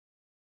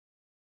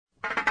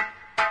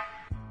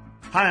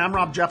Hi, I'm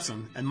Rob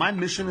Jepson, and my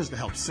mission is to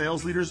help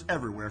sales leaders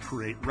everywhere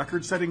create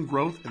record-setting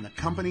growth in the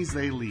companies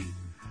they lead.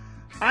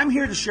 I'm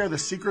here to share the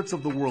secrets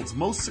of the world's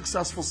most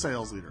successful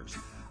sales leaders.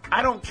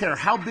 I don't care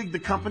how big the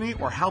company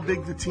or how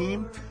big the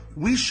team,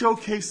 we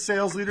showcase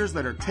sales leaders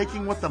that are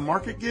taking what the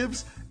market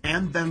gives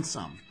and then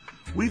some.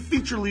 We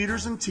feature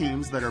leaders and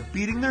teams that are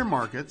beating their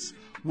markets,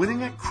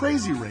 winning at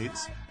crazy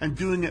rates, and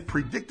doing it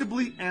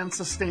predictably and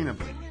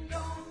sustainably.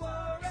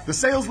 The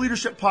Sales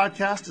Leadership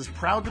Podcast is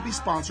proud to be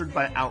sponsored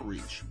by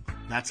Outreach.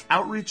 That's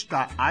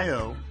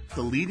Outreach.io,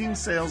 the leading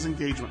sales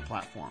engagement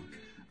platform.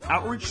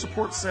 Outreach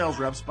supports sales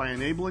reps by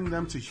enabling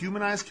them to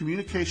humanize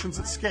communications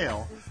at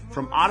scale,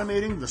 from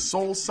automating the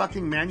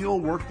soul-sucking manual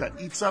work that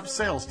eats up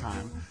sales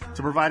time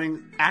to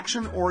providing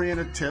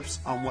action-oriented tips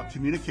on what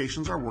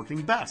communications are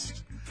working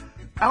best.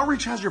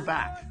 Outreach has your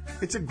back.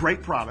 It's a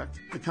great product.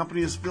 The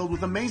company is filled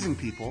with amazing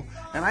people,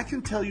 and I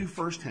can tell you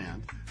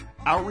firsthand,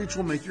 Outreach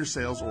will make your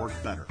sales org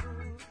better.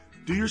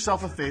 Do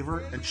yourself a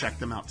favor and check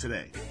them out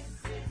today.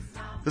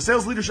 The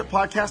Sales Leadership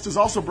Podcast is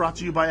also brought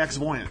to you by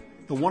Xvoyant,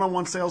 the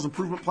one-on-one sales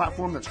improvement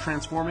platform that's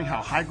transforming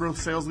how high-growth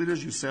sales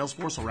leaders use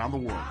Salesforce around the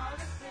world.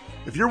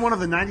 If you're one of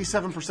the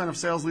 97% of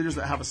sales leaders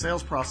that have a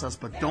sales process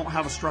but don't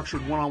have a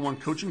structured one-on-one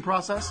coaching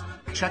process,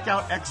 check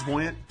out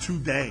Xvoyant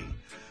today.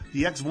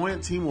 The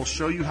Xvoyant team will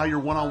show you how your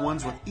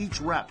one-on-ones with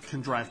each rep can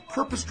drive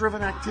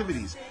purpose-driven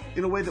activities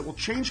in a way that will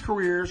change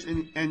careers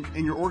in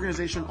your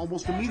organization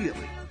almost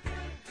immediately.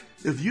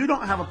 If you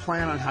don't have a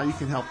plan on how you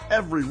can help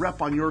every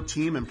rep on your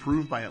team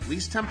improve by at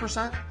least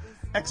 10%,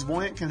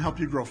 Xvoyant can help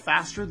you grow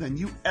faster than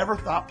you ever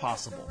thought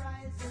possible.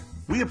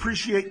 We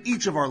appreciate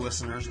each of our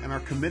listeners and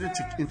are committed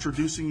to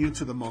introducing you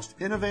to the most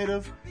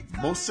innovative,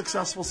 most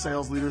successful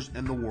sales leaders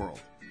in the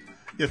world.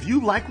 If you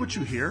like what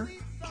you hear,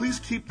 please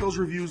keep those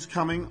reviews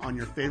coming on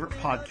your favorite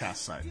podcast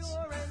sites.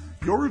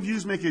 Your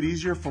reviews make it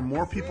easier for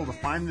more people to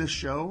find this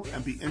show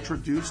and be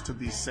introduced to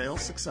these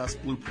sales success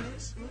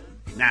blueprints.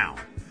 Now,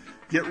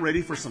 get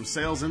ready for some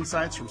sales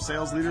insights from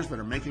sales leaders that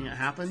are making it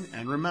happen.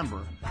 And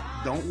remember,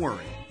 don't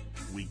worry,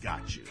 we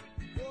got you.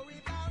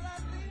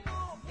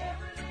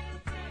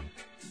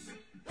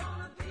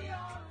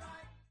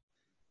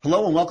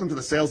 Hello and welcome to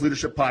the Sales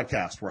Leadership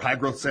Podcast, where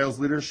high-growth sales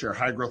leaders share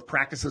high-growth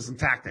practices and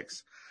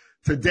tactics.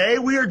 Today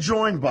we are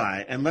joined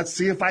by, and let's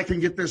see if I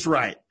can get this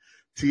right,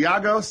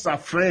 Tiago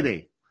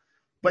Safredi.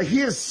 But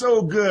he is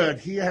so good,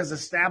 he has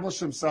established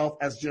himself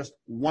as just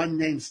one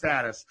name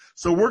status.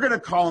 So we're going to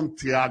call him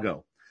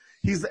Tiago.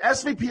 He's the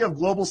SVP of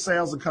Global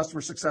Sales and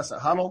Customer Success at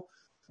Huddle,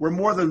 where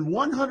more than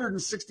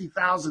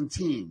 160,000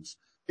 teams,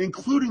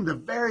 including the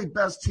very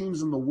best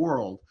teams in the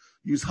world,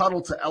 use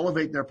Huddle to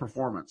elevate their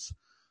performance.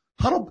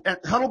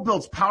 Huddle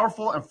builds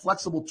powerful and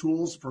flexible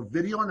tools for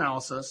video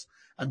analysis,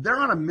 and they're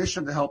on a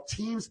mission to help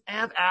teams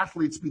and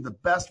athletes be the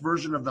best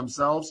version of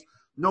themselves,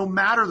 no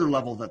matter the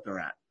level that they're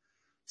at.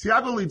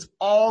 Tiago leads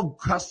all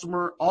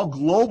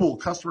global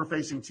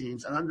customer-facing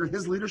teams, and under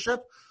his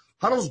leadership,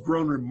 Huddle's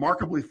grown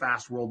remarkably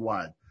fast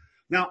worldwide.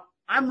 Now,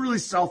 I'm really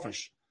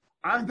selfish.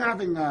 I'm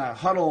having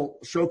Huddle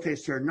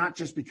showcased here not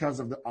just because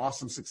of the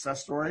awesome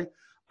success story.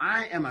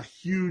 I am a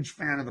huge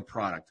fan of the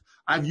product.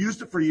 I've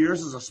used it for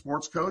years as a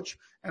sports coach,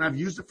 and I've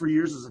used it for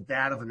years as a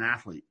dad of an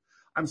athlete.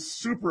 I'm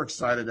super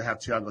excited to have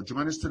Tiago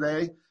join us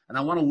today, and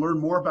I want to learn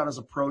more about his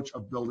approach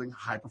of building a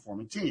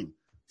high-performing team.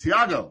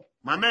 Tiago,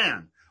 my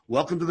man,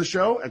 welcome to the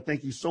show, and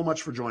thank you so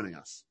much for joining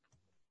us.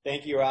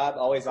 Thank you, Rob.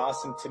 Always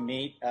awesome to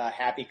meet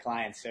happy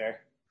clients, sir.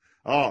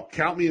 Oh,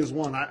 count me as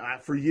one.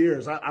 For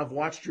years, I've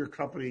watched your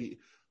company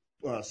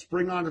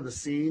spring onto the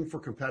scene for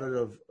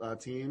competitive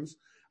teams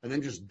and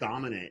then just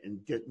dominate and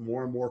get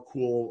more and more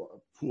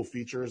cool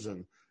features.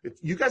 And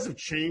you guys have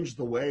changed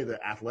the way that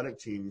athletic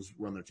teams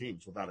run their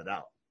teams, without a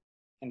doubt.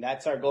 And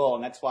that's our goal.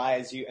 And that's why,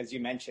 as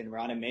you mentioned, we're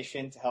on a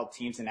mission to help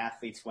teams and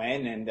athletes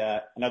win. And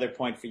another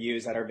point for you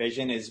is that our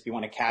vision is we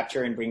want to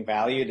capture and bring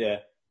value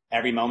to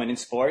every moment in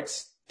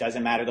sports.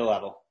 Doesn't matter the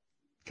level.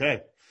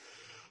 Okay.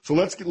 So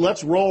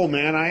let's roll,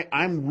 man.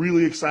 I'm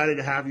really excited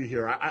to have you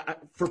here.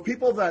 For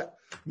people that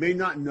may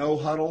not know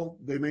Huddle,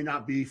 they may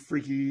not be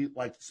freaky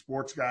like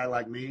sports guy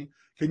like me.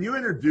 Can you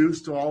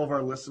introduce to all of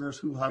our listeners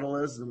who Huddle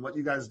is and what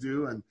you guys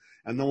do, and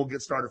then we'll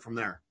get started from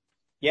there.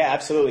 Yeah,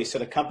 absolutely. So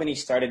the company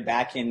started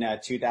back in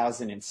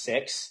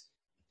 2006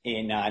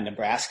 in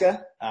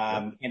Nebraska,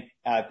 at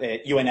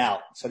UNL,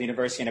 so the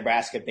University of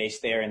Nebraska,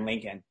 based there in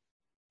Lincoln.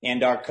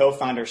 And our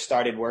co-founder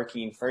started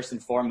working first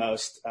and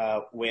foremost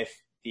with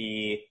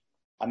the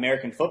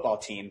American football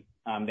team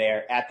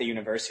there at the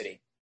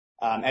university.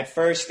 At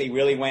first, they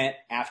really went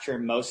after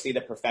mostly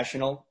the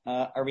professional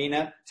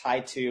arena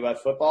tied to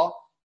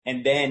football,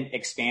 and then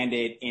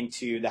expanded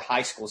into the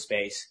high school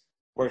space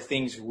where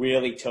things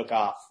really took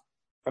off.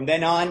 From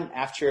then on,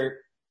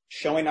 after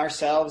showing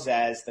ourselves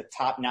as the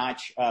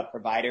top-notch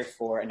provider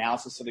for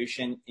analysis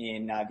solution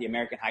in the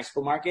American high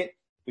school market,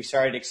 we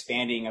started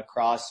expanding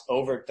across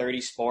over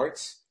 30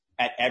 sports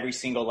at every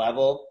single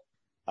level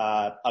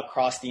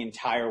across the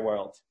entire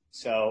world.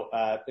 So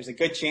there's a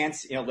good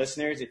chance,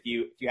 listeners, if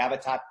you have a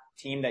top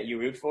team that you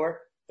root for,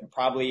 they're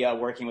probably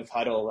working with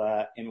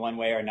Huddle in one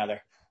way or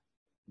another.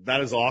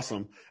 That is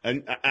awesome.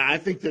 And I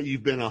think that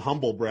you've been a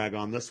humble brag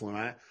on this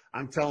one.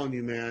 I'm telling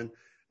you, man,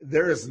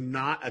 there is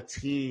not a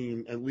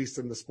team, at least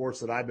in the sports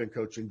that I've been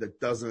coaching, that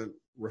doesn't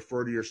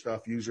refer to your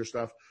stuff, use your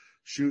stuff.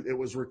 Shoot, it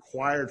was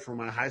required for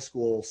my high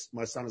school.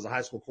 My son is a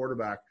high school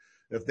quarterback.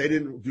 If they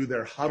didn't do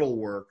their huddle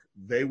work,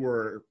 they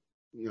were,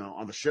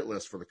 on the shit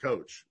list for the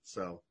coach.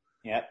 So.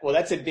 Yeah. Well,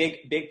 that's a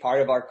big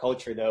part of our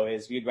culture, though,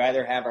 is we'd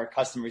rather have our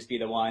customers be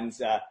the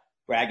ones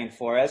bragging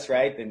for us,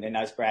 right, than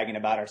us bragging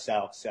about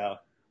ourselves. So.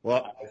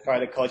 Well, it's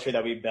part of the culture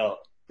that we built.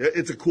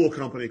 It's a cool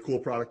company, cool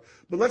product.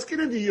 But let's get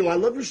into you. I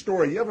love your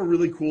story. You have a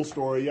really cool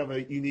story. You have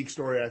a unique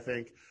story, I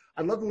think.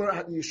 I'd love to learn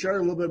how you share a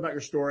little bit about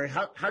your story.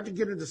 How'd you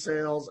get into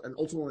sales, and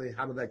ultimately,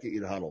 how did that get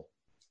you to Huddle?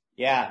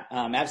 Yeah,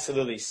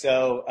 absolutely.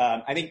 So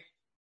I think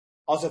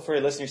also for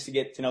listeners to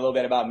get to know a little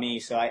bit about me.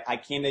 So I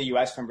came to the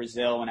U.S. from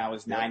Brazil when I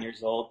was 9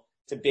 years old.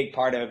 It's a big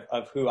part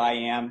of who I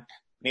am.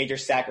 Major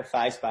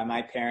sacrifice by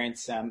my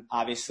parents,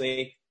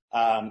 obviously.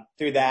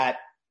 Through that,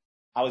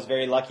 I was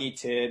very lucky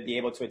to be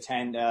able to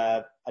attend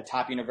a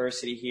top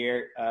university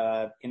here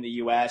in the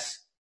U.S.,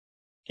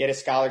 get a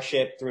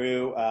scholarship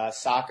through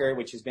soccer,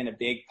 which has been a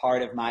big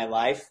part of my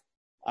life.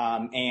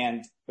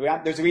 And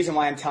there's a reason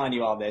why I'm telling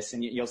you all this,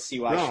 and you'll see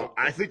why. No,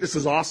 I think this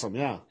is awesome.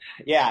 Yeah.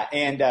 Yeah.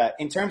 And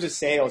in terms of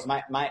sales,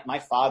 my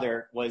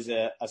father was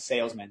a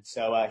salesman.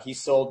 So he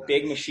sold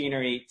big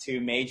machinery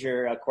to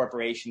major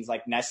corporations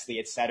like Nestle,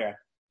 et cetera.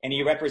 And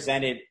he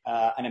represented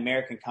an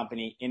American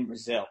company in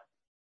Brazil.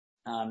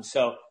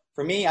 So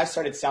for me, I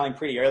started selling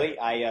pretty early.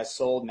 I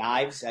sold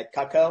knives at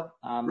Cutco,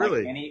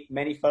 really? like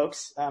many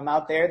folks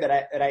out there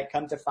that I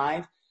come to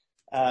find.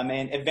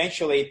 And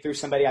eventually, through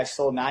somebody I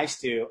sold knives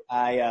to,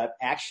 I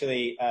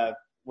actually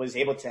was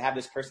able to have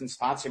this person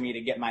sponsor me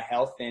to get my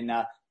health and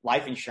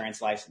life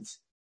insurance license.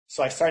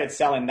 So I started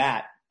selling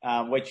that,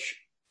 which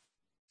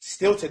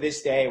still to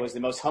this day was the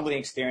most humbling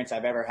experience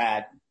I've ever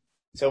had.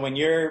 So when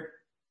you're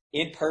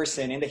in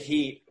person, in the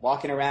heat,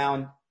 walking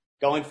around,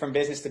 going from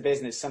business to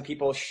business, some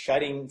people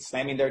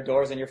slamming their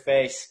doors in your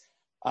face,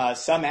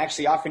 some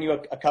actually offering you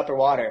a cup of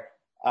water.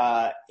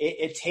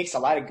 It takes a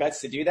lot of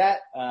guts to do that.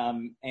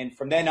 And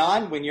from then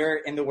on, when you're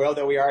in the world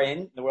that we are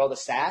in, the world of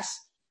SaaS,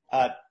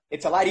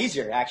 it's a lot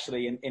easier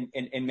actually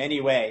in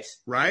many ways.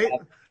 Right.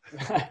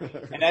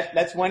 And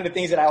that's one of the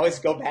things that I always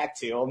go back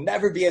to. It'll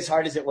never be as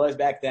hard as it was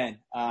back then.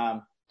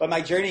 But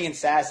my journey in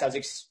SaaS, I was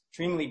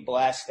extremely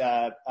blessed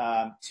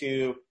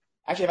to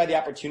actually have had the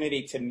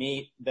opportunity to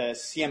meet the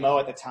CMO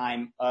at the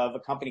time of a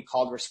company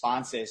called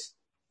Responsys.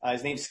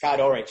 His name's Scott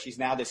Orich. He's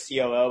now the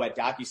COO at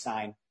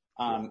DocuSign.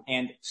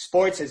 And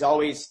sports has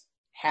always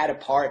had a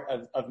part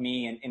of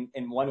me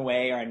in one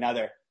way or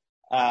another,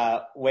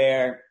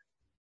 where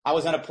I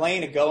was on a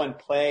plane to go and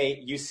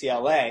play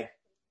UCLA,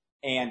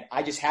 and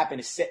I just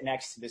happened to sit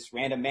next to this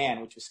random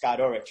man, which was Scott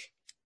Orich.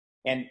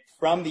 And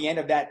from the end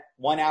of that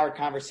 1 hour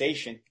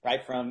conversation,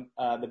 right, from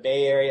the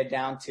Bay Area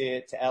down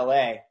to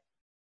LA,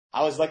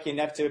 I was lucky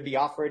enough to be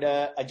offered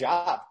a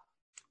job.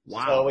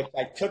 Wow. So, which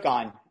I took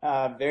on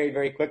very,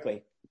 very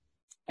quickly.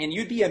 And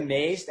you'd be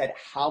amazed at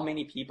how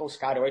many people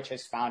Scott Orich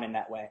has found in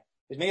that way.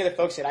 There's many other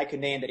folks that I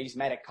could name that he's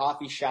met at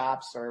coffee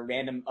shops or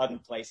random other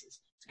places.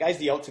 This guy's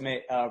the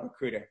ultimate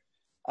recruiter.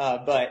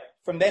 But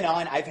from then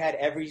on, I've had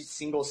every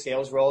single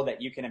sales role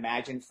that you can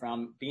imagine,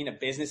 from being a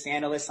business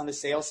analyst on the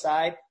sales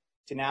side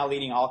to now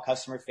leading all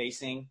customer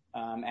facing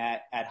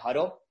at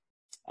Huddle.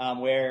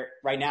 Where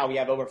right now we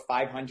have over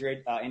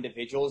 500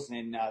 individuals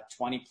in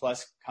 20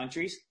 plus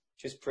countries,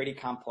 which is pretty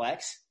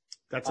complex.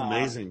 That's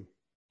amazing.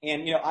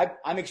 And,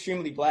 I'm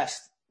extremely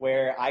blessed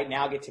where I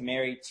now get to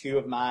marry two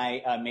of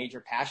my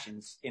major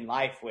passions in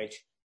life,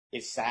 which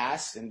is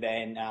SaaS and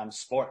then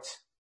sports.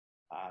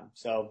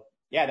 So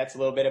yeah, that's a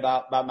little bit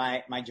about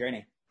my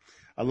journey.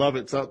 I love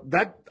it. So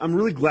I'm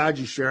really glad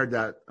you shared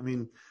that. I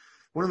mean,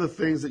 one of the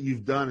things that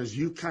you've done is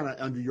you kind of,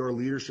 under your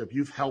leadership,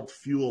 you've helped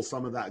fuel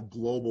some of that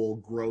global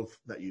growth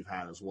that you've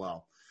had as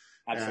well.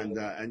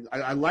 Absolutely. And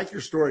I like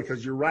your story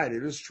because you're right.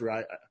 It is true.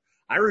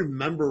 I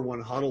remember when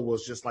Huddle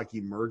was just like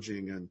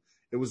emerging, and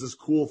it was this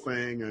cool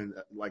thing, and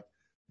like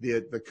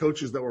the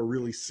coaches that were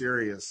really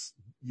serious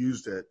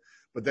used it,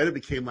 but then it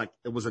became like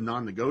it was a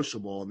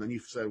non-negotiable. And then you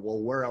said,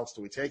 well, where else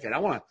do we take it? I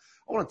want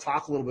to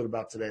talk a little bit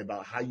about today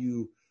about how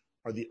you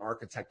are the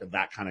architect of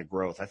that kind of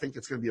growth. I think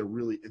it's going to be a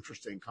really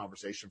interesting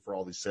conversation for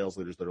all these sales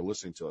leaders that are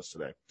listening to us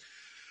today.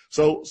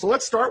 So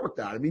let's start with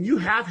that. I mean, you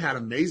have had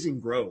amazing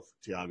growth,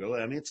 Tiago.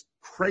 I mean, it's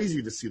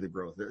crazy to see the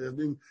growth. I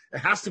mean, it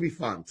has to be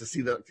fun to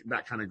see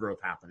that kind of growth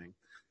happening.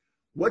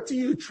 What do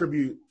you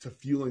attribute to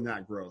fueling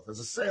that growth as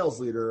a sales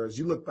leader, as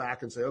you look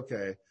back and say,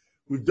 okay,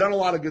 we've done a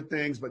lot of good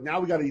things, but now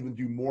we got to even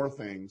do more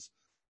things.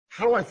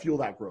 How do I fuel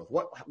that growth?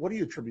 What do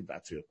you attribute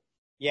that to?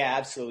 Yeah,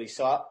 absolutely.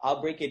 So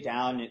I'll break it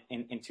down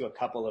into a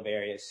couple of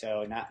areas.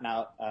 So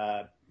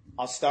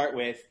I'll start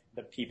with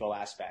the people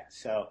aspect.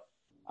 So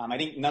I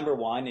think number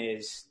one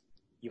is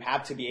you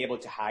have to be able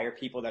to hire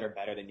people that are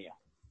better than you.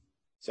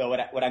 So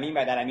what I mean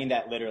by that, I mean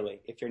that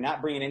literally. If you're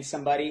not bringing in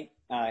somebody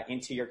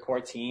into your core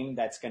team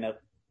that's going to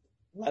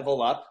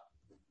level up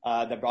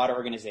the broader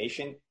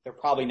organization, they're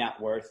probably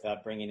not worth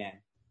bringing in.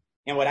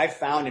 And what I've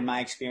found in my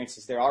experience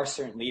is there are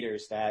certain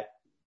leaders that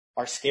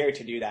are scared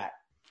to do that.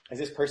 Is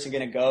this person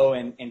going to go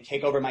and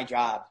take over my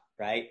job,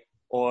 right?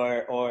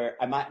 Or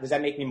does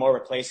that make me more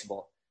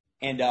replaceable?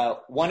 And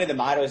one of the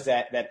mottos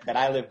that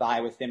I live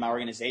by within my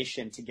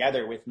organization,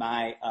 together with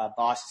my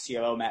boss,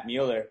 COO Matt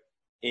Mueller,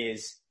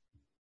 is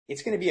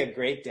it's going to be a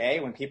great day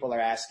when people are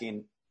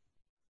asking,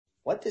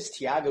 what does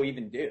Tiago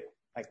even do?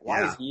 Like,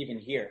 why is he even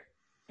here?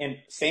 And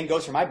same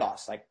goes for my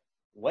boss. Like,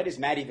 what does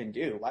Matt even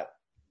do?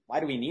 Why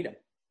do we need him?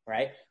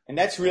 Right. And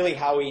that's really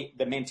how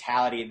the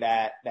mentality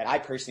that I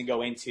personally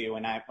go into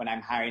when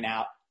I'm hiring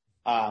out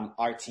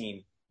our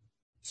team.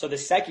 So the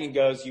second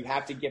goes, you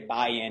have to get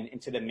buy-in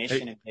into the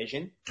mission and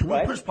vision. Can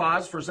we push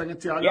pause for a second,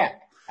 Tiago? Yeah,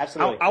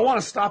 absolutely. I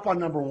want to stop on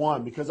number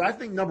one because I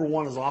think number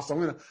one is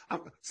awesome.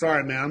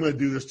 Sorry, man. I'm going to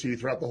do this to you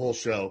throughout the whole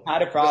show.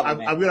 Not a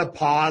problem, I'm going to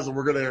pause and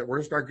we're going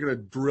to start going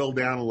to drill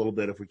down a little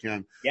bit if we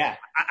can. Yeah.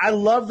 I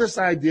love this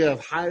idea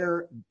of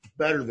hire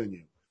better than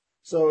you.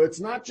 So it's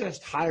not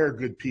just hire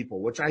good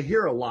people, which I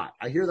hear a lot.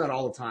 I hear that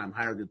all the time,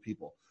 hire good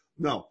people.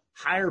 No,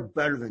 hire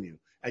better than you.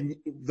 And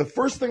the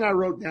first thing I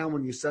wrote down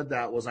when you said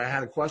that was I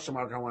had a question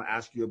mark I want to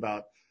ask you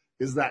about,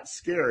 is that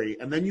scary?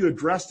 And then you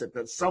addressed it,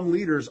 that some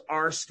leaders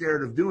are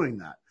scared of doing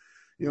that.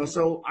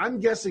 So I'm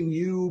guessing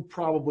you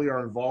probably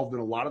are involved in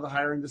a lot of the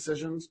hiring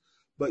decisions,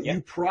 but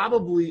you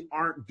probably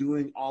aren't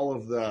doing all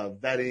of the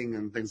vetting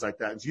and things like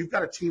that. And so you've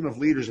got a team of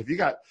leaders. If you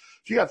got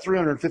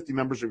 350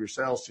 members of your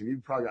sales team,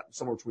 you've probably got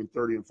somewhere between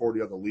 30 and 40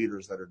 other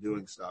leaders that are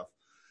doing stuff.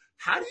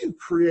 How do you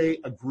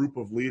create a group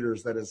of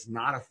leaders that is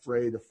not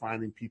afraid of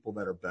finding people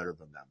that are better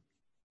than them?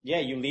 Yeah,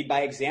 you lead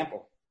by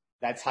example.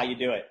 That's how you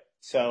do it.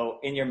 So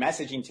in your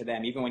messaging to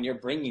them, even when you're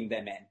bringing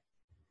them in,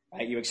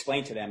 right, you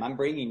explain to them, I'm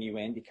bringing you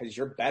in because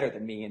you're better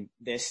than me in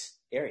this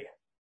area,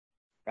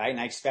 right? And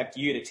I expect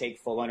you to take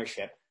full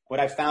ownership. What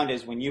I found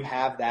is when you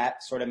have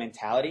that sort of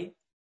mentality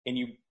and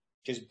you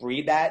just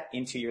breathe that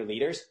into your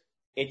leaders,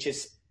 it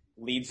just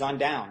leads on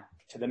down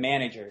to the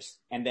managers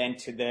and then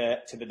to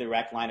the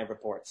direct line of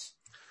reports.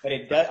 But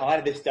a lot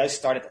of this does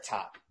start at the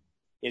top,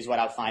 is what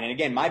I'll find. And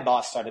again, my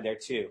boss started there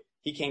too.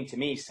 He came to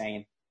me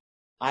saying,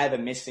 I have a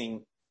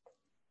missing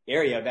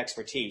area of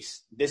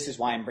expertise. This is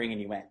why I'm bringing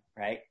you in,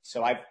 right?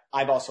 So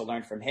I've also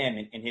learned from him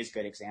in his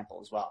good example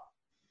as well.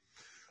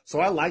 So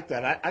I like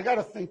that. I got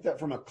to think that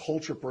from a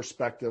culture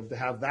perspective, to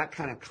have that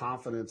kind of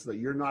confidence that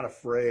you're not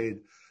afraid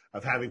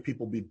of having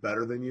people be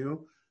better than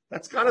you,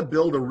 that's got to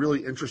build a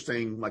really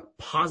interesting, like,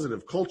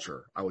 positive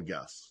culture, I would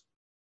guess.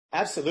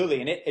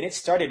 Absolutely. And it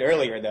started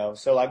earlier though.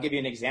 So I'll give you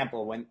an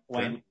example.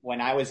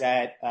 When I was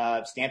at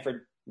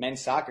Stanford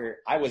men's soccer,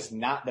 I was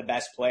not the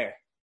best player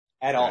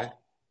at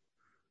all,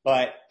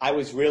 but I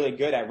was really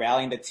good at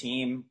rallying the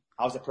team.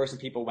 I was the person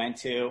people went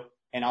to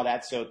and all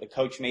that. So the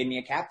coach made me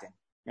a captain,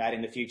 right,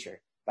 in the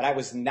future, but I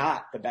was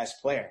not the best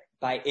player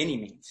by any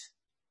means.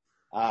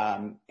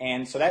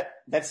 And so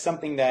that's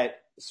something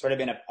that sort of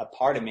been a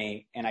part of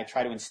me, and I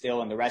try to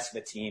instill in the rest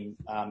of the team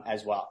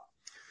as well.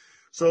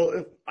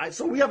 So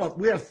we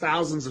have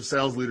thousands of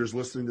sales leaders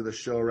listening to this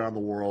show around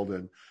the world,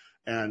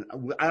 and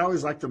I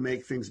always like to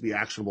make things be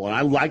actionable, and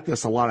I like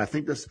this a lot. I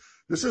think this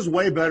is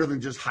way better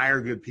than just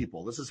hire good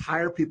people. This is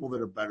hire people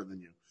that are better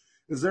than you.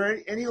 Is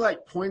there any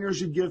like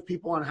pointers you give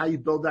people on how you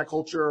build that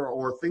culture,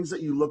 or things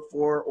that you look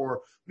for,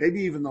 or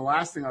maybe even the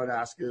last thing I would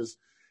ask is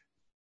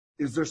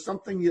there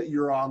something that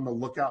you're on the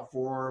lookout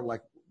for,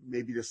 like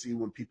maybe to see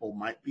when people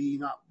might be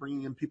not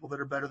bringing in people that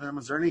are better than them?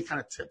 Is there any kind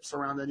of tips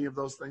around any of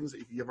those things that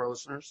you can give our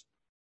listeners?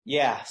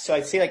 Yeah. So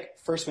I'd say, like,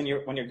 first, when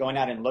you're going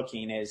out and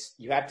looking, is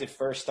you have to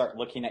first start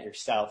looking at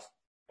yourself,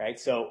 right?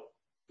 So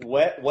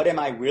what am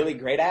I really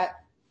great at,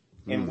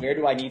 and where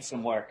do I need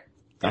some work?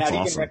 And I'd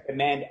even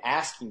recommend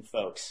asking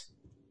folks,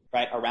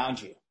 right,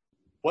 around you,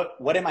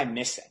 what am I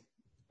missing,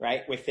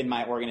 right, within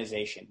my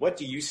organization? What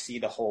do you see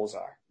the holes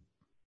are?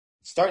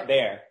 Start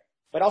there,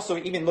 but also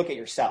even look at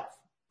yourself,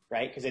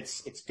 right? Because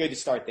it's good to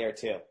start there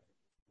too.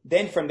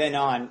 Then from then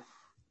on,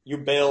 you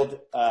build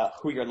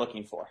who you're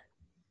looking for.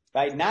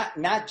 Right?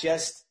 Not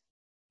just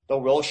the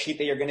role sheet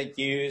that you're going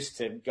to use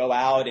to go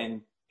out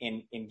and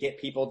get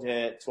people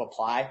to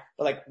apply,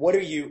 but like, what are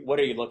you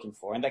looking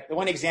for? And like the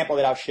one example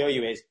that I'll show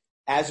you is,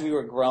 as we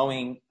were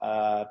growing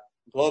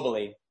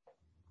globally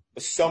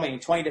with so many,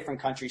 20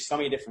 different countries, so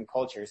many different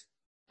cultures,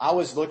 I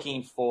was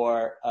looking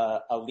for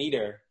a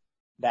leader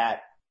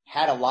that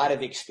had a lot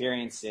of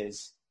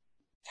experiences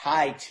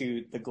tied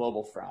to the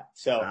global front.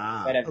 So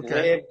that have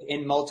lived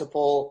in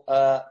multiple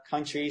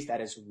countries, that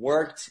has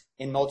worked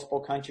in multiple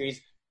countries,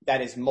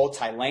 that is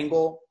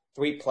multilingual,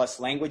 3+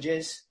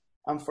 languages,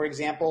 for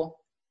example.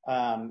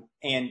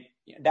 And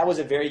that was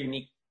a very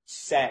unique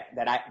set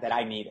that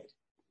I needed.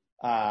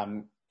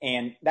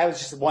 And that was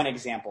just one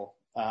example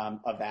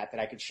of that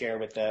I could share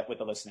with the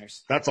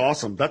listeners. That's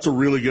awesome. That's a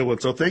really good one.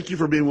 So thank you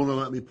for being willing to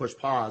let me push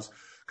pause,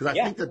 because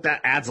I think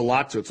that adds a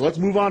lot to it. So let's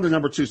move on to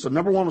number 2. So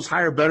number 1 was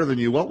hire better than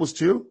you. What was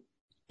 2?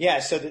 Yeah.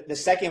 So the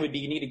second would be,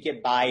 you need to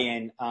get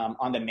buy-in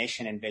on the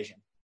mission and vision.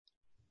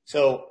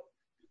 So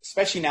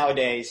especially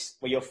nowadays,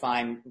 what you'll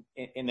find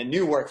in the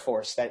new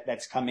workforce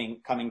that's coming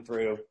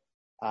through,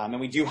 and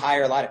we do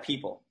hire a lot of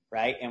people,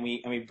 right? And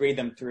we breed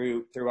them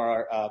through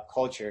our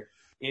culture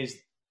is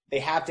they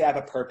have to have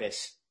a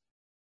purpose,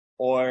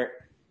 or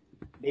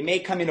they may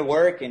come into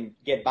work and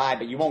get by,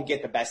 but you won't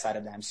get the best out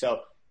of them.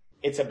 So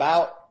it's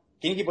about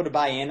getting people to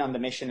buy in on the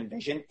mission and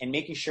vision and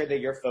making sure that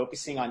you're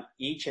focusing on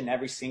each and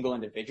every single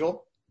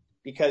individual,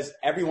 because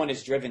everyone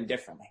is driven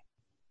differently.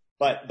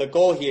 But the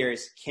goal here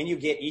is, can you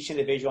get each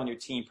individual on your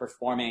team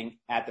performing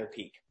at their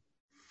peak?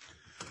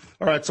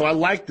 All right, so I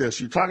like this.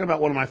 You're talking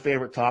about one of my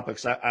favorite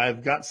topics.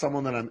 I've got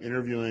someone that I'm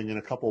interviewing in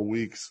a couple of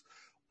weeks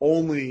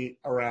only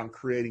around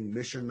creating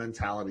mission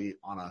mentality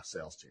on a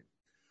sales team.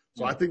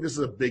 So I think this is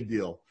a big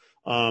deal.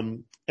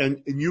 And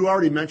you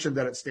already mentioned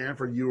that at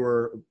Stanford you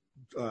were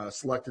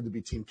selected to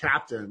be team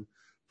captain,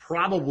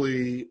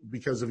 probably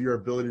because of your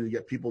ability to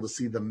get people to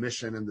see the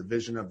mission and the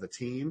vision of the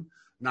team,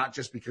 not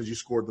just because you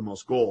scored the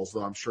most goals,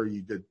 though I'm sure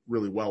you did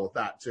really well with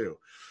that too.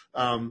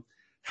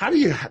 How do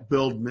you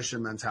build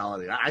mission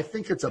mentality? I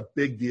think it's a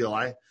big deal.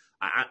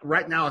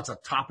 Right now it's a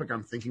topic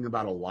I'm thinking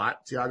about a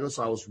lot, Tiago,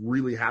 so I was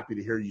really happy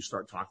to hear you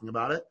start talking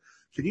about it.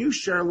 Can you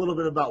share a little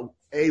bit about,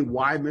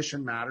 why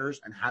mission matters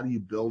and how do you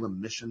build a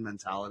mission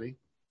mentality?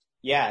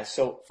 Yeah,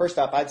 so first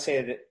off, I'd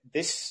say that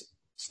this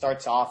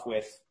starts off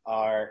with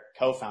our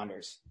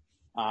co-founders,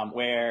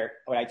 where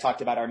what I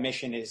talked about, our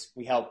mission is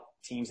we help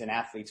teams and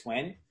athletes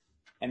win.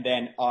 And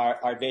then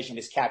our vision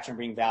is capture and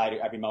bring value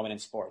to every moment in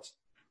sports.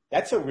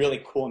 That's a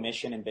really cool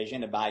mission and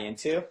vision to buy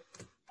into.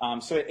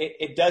 So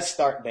it does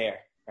start there,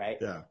 right?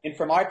 Yeah. And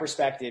from our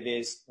perspective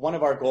is one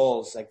of our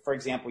goals, like for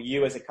example,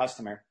 you as a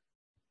customer,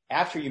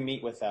 after you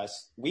meet with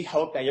us, we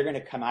hope that you're going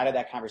to come out of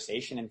that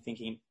conversation and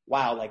thinking,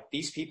 wow, like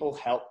these people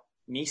help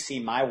me see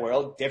my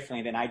world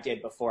differently than I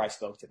did before I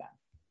spoke to them.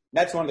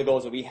 That's one of the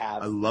goals that we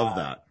have. I love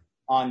that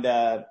on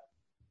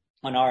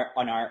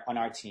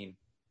our team.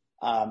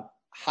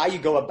 How you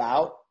go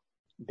about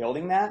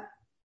building that,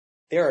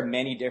 there are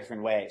many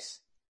different ways.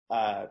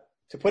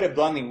 To put it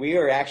bluntly, we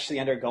are actually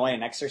undergoing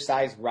an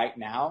exercise right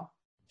now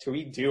to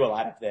redo a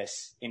lot of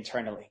this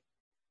internally,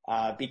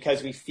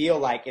 because we feel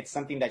like it's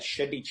something that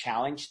should be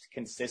challenged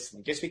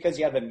consistently. Just because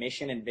you have a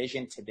mission and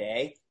vision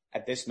today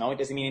at this moment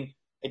doesn't mean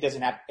it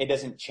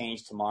doesn't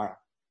change tomorrow.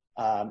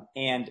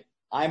 And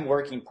I'm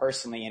working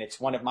personally, and it's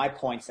one of my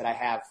points that I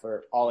have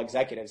for all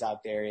executives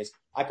out there is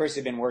I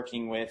personally have been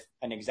working with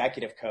an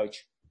executive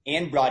coach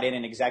and brought in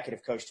an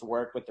executive coach to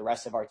work with the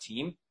rest of our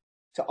team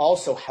to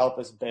also help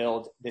us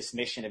build this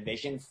mission and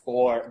vision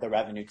for the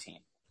revenue team.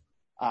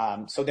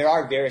 So there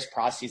are various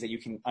processes that you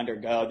can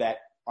undergo that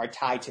are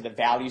tied to the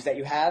values that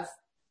you have.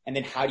 And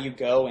then how do you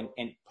go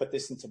and put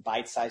this into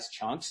bite-sized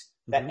chunks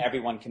that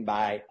everyone can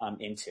buy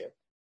into,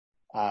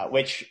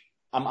 which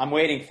I'm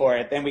waiting for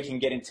it. Then we can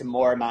get into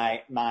more of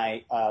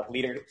my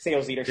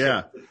sales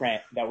leadership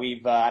print that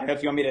we've, I don't know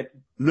if you want me to.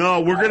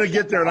 No, we're going to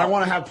get there, and I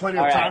want to have plenty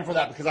of time for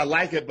that because I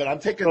like it, but I'm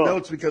taking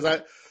notes because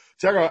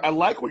Tiago, I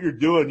like what you're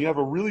doing. You have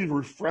a really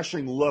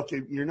refreshing look.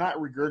 You're not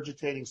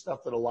regurgitating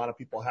stuff that a lot of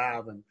people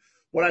have. And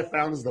what I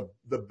found is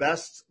the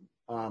best,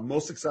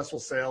 most successful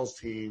sales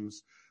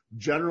teams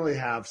generally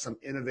have some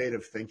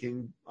innovative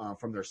thinking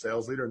from their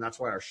sales leader, and that's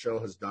why our show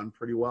has done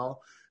pretty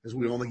well, is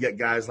we only get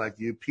guys like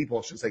you, people,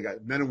 I should say,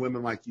 men and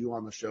women like you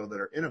on the show that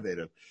are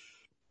innovative.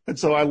 And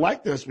so I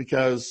like this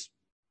because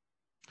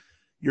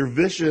your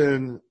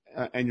vision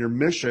and your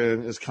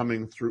mission is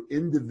coming through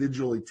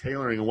individually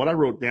tailoring. And what I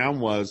wrote down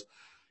was,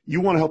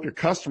 you want to help your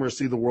customers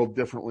see the world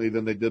differently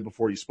than they did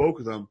before you spoke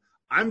with them.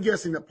 I'm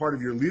guessing that part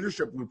of your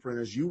leadership blueprint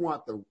is you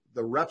want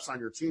the reps on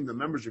your team, the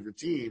members of your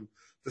team,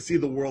 to see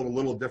the world a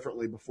little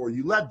differently before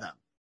you led them.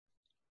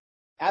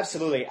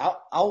 Absolutely.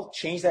 I'll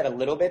change that a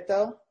little bit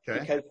though,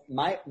 because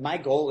my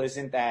goal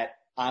isn't that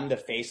I'm the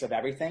face of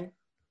everything.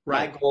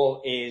 Right. My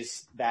goal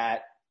is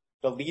that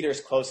the leaders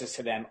closest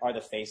to them are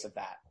the face of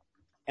that.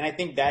 And I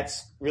think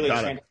that's really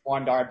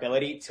transformed our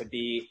ability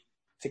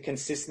to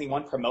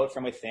consistently promote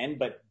from within,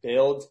 but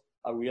build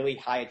a really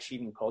high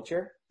achieving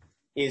culture.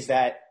 Is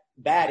that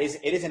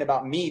it isn't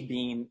about me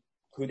being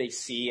who they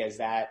see as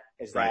that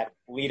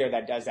leader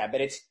that does that,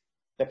 but it's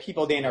the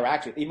people they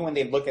interact with, even when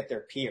they look at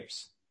their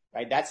peers,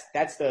 right? That's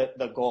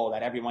the goal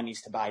that everyone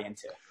needs to buy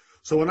into.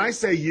 So when I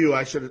say you,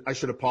 I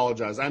should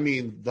apologize. I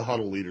mean the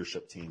Huddle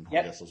leadership team.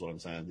 Yep. I guess is what I'm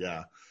saying.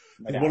 Yeah.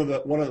 One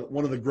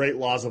of the great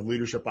laws of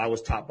leadership I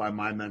was taught by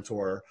my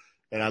mentor,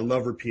 and I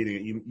love repeating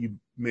it. You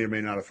may or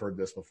may not have heard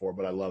this before,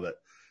 but I love it.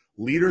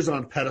 Leaders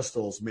on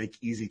pedestals make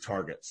easy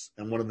targets.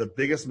 And one of the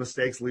biggest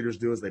mistakes leaders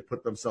do is they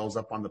put themselves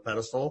up on the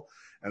pedestal,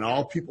 and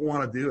all people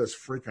want to do is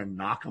freaking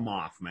knock them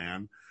off,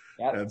 man.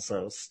 Yep. And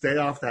so stay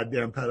off that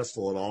damn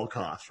pedestal at all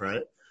costs,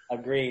 right?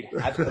 Agreed.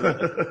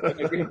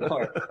 Absolutely. Agreed.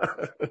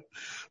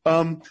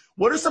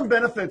 What are some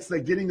benefits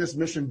that getting this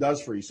mission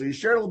does for you? So you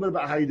shared a little bit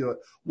about how you do it.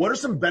 What are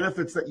some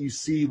benefits that you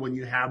see when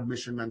you have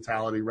mission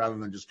mentality rather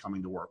than just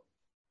coming to work?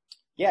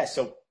 Yeah,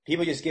 so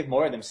people just give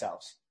more of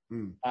themselves.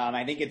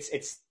 I think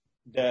it's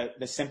the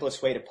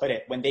simplest way to put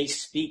it. When they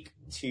speak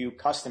to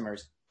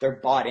customers, they're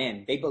bought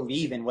in. They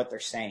believe in what they're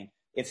saying.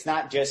 It's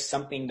not just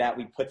something that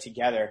we put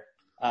together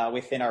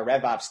within our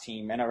RevOps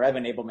team and our Rev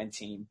Enablement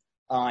team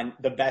on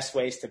the best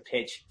ways to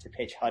pitch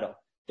Huddle.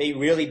 they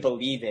really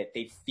believe it,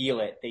 they feel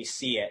it, they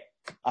see it.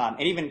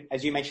 And even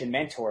as you mentioned,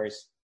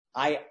 mentors,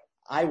 I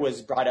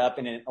was brought up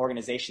in an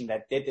organization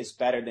that did this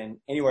better than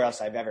anywhere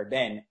else I've ever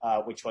been,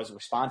 which was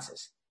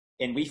Responses.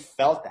 And we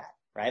felt that,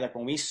 right? Like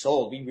when we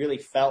sold, we really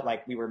felt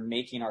like we were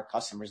making our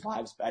customers'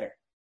 lives better.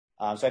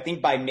 So I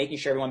think by making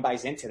sure everyone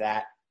buys into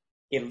that,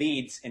 it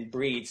leads and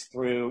breeds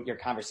through your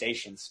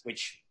conversations,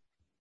 which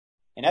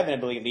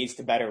inevitably leads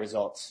to better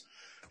results.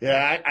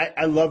 Yeah,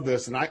 I love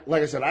this. And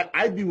like I said,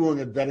 I'd be willing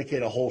to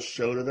dedicate a whole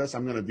show to this.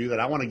 I'm going to do that.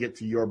 I want to get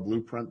to your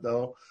blueprint,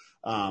 though.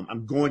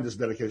 I'm going to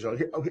dedicate a show.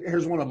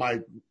 Here's one of my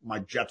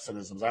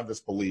Jepsonisms. I have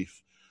this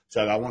belief.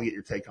 So I want to get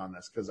your take on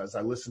this because as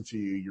I listen to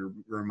you, you're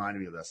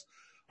reminding me of this.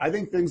 I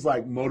think things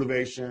like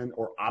motivation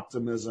or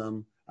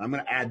optimism, I'm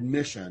going to add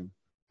mission,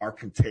 are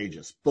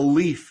contagious.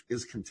 Belief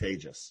is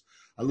contagious.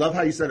 I love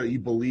how you said it. You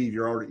believe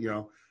you're already,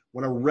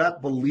 when a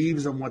rep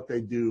believes in what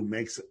they do,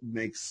 makes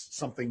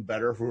something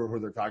better for who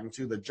they're talking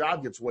to, the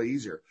job gets way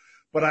easier.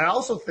 But I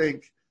also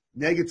think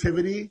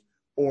negativity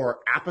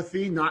or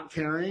apathy, not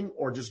caring,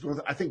 or just going,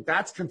 I think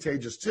that's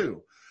contagious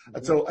too. Mm-hmm.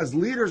 And so as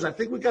leaders, I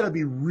think we've got to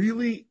be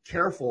really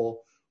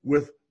careful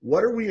with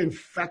what are we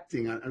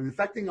infecting. And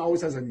infecting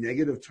always has a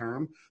negative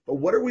term, but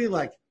what are we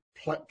like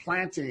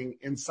planting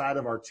inside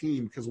of our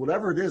team? Because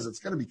whatever it is, it's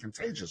going to be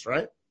contagious,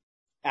 right?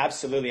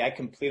 Absolutely. I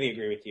completely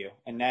agree with you.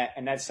 And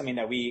that's something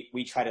that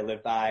we try to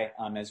live by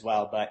as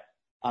well. But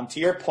to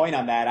your point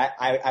on that,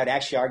 I'd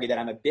actually argue that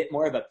I'm a bit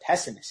more of a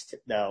pessimist,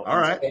 though, all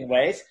right, in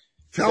ways.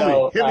 Tell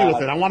me, hit me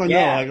with it. I want to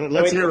know.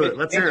 Let's hear it.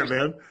 Let's hear it,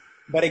 man.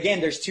 But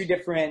again, there's two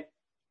different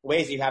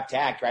ways you have to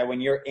act, right?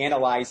 When you're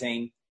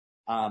analyzing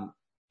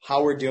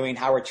how we're doing,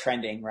 how we're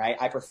trending, right?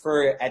 I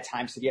prefer at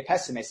times to be a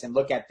pessimist and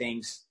look at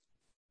things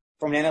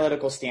from an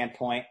analytical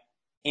standpoint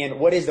and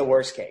what is the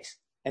worst case.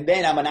 And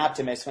then I'm an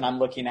optimist when I'm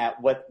looking at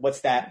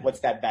what's that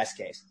best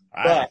case.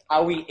 Right. But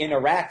how we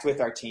interact with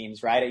our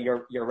teams, right?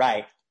 You're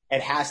right.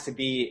 It has to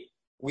be,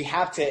 we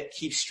have to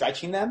keep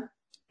stretching them.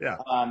 Yeah.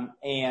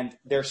 And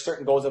there are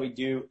certain goals that we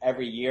do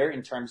every year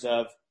in terms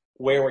of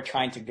where we're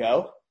trying to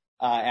go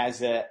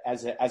as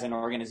an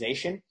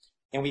organization,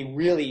 and we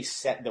really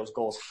set those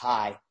goals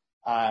high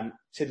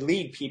to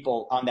lead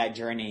people on that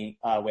journey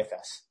with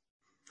us.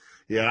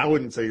 Yeah, I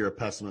wouldn't say you're a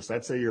pessimist.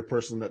 I'd say you're a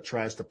person that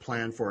tries to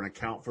plan for and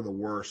account for the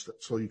worst,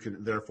 so you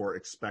can therefore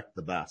expect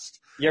the best.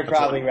 You're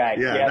probably right.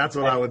 Yeah, that's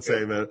what I would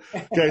say, man.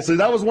 Okay, so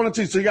that was 1 and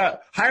 2. So you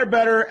got hire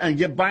better and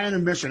get buy-in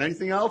and mission.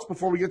 Anything else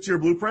before we get to your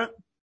blueprint?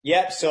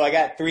 Yep. So I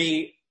got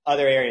 3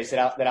 other areas that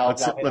I'll hit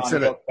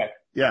on real quick.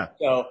 Yeah.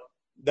 So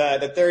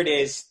the third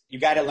is you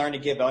got to learn to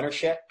give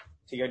ownership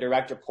to your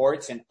direct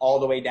reports and all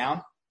the way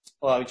down,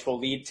 which will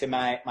lead to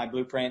my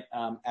blueprint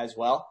as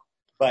well.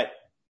 But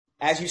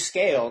as you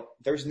scale,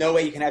 there's no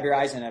way you can have your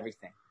eyes on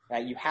everything,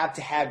 right? You have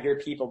to have your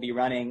people be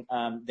running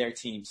their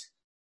teams.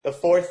 The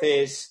fourth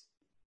is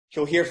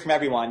you'll hear from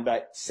everyone,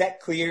 but set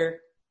clear,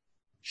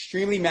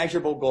 extremely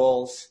measurable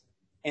goals.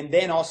 And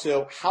then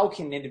also, how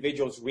can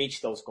individuals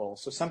reach those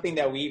goals? So something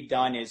that we've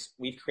done is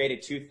we've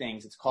created 2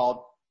 things. It's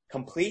called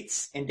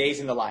completes and days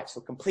in the life.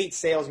 So complete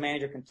sales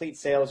manager, complete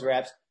sales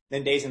reps,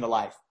 then days in the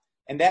life.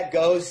 And that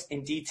goes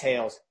in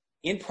details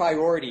in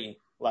priority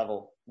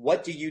level.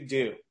 What do you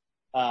do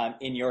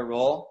in your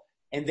role?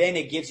 And then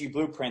it gives you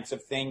blueprints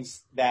of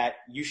things that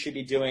you should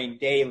be doing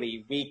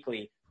daily,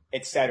 weekly,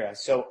 etc.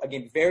 So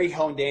again, very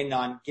honed in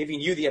on giving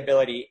you the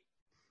ability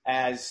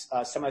as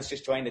someone that's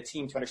just joined the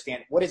team to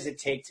understand what does it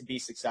take to be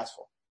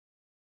successful.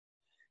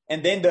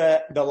 And then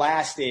the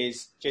last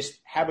is just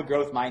have a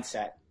growth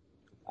mindset.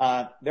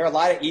 There are a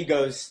lot of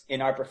egos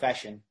in our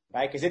profession,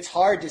 right? Because it's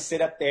hard to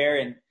sit up there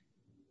and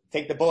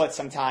take the bullets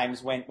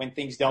sometimes when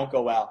things don't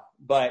go well.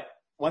 But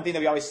one thing that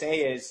we always say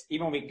is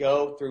even when we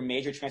go through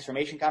major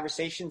transformation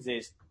conversations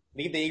is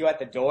leave the ego at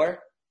the door.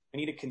 We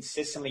need to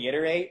consistently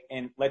iterate,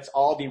 and let's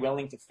all be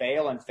willing to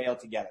fail and fail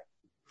together.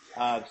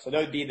 So that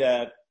would be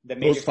the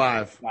major those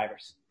 5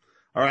 drivers.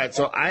 All right.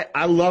 So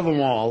I love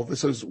them all.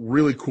 This is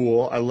really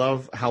cool. I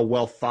love how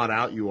well thought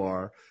out you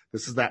are.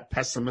 This is that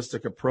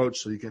pessimistic approach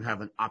so you can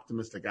have an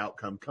optimistic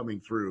outcome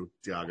coming through,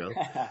 Tiago.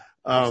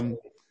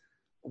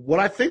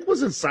 What I think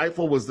was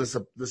insightful was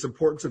this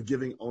importance of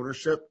giving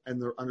ownership and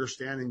the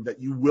understanding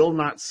that you will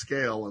not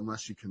scale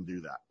unless you can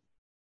do that.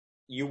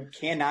 You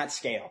cannot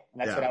scale.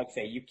 And that's what I would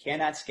say. You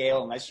cannot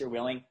scale unless you're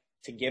willing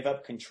to give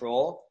up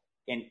control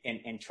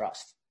and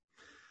trust.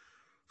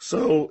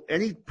 So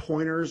any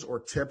pointers or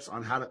tips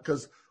on how to,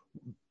 because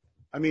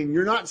I mean,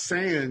 you're not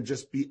saying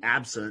just be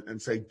absent and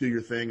say, do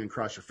your thing and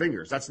cross your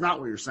fingers. That's not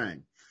what you're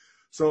saying.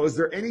 So is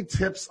there any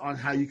tips on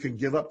how you can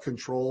give up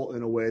control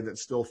in a way that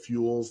still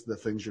fuels the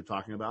things you're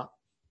talking about?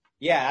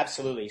 Yeah,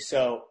 absolutely.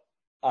 So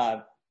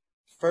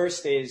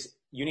first is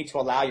you need to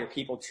allow your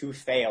people to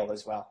fail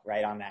as well,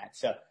 right, on that.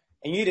 So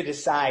and you need to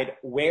decide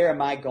where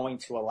am I going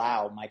to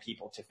allow my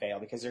people to fail,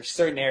 because there's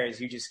certain areas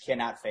you just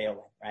cannot fail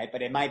in, right?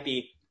 But it might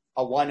be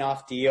a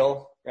one-off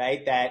deal,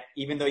 right, that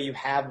even though you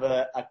have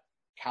a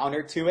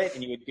counter to it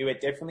and you would do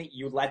it differently,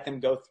 you let them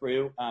go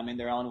through in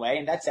their own way.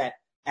 And that's at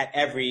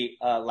every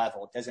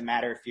level. It doesn't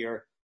matter if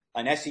you're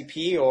an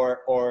SCP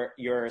or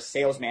you're a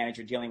sales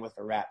manager dealing with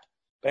a rep.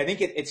 But I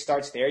think it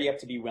starts there. You have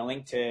to be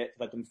willing to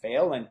let them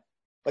fail.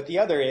 But the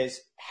other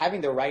is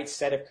having the right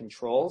set of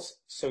controls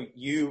so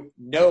you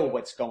know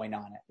what's going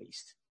on at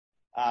least.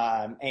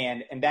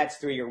 And that's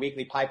through your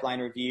weekly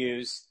pipeline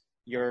reviews,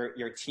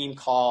 your team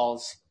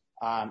calls,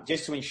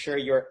 just to ensure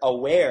you're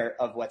aware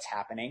of what's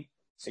happening.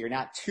 So you're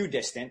not too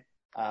distant,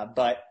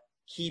 but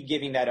keep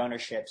giving that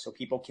ownership so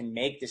people can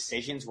make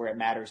decisions where it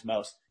matters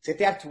most. So if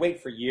they have to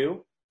wait for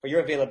you, for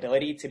your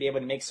availability to be able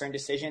to make certain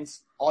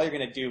decisions, all you're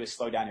going to do is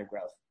slow down your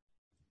growth.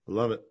 I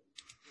love it.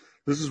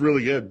 This is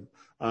really good.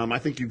 I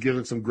think you've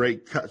given some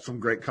great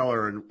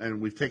color,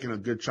 and we've taken a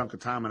good chunk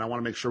of time, and I want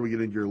to make sure we get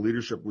into your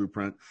leadership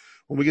blueprint.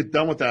 When we get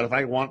done with that, if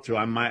I want to,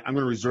 I'm going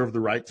to reserve the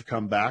right to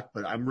come back,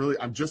 but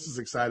I'm just as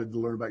excited to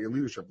learn about your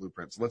leadership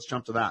blueprint. So let's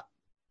jump to that.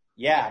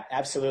 Yeah,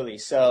 absolutely.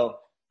 So,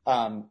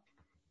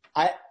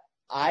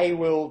 I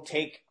will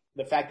take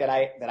the fact that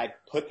I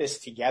put this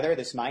together,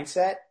 this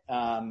mindset,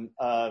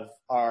 of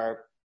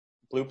our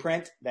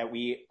blueprint that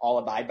we all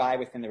abide by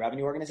within the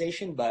revenue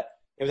organization, but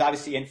it was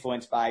obviously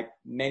influenced by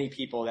many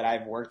people that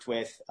I've worked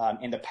with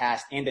in the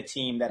past and the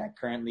team that I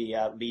currently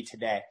lead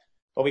today.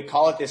 But we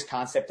call it this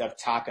concept of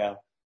TACO.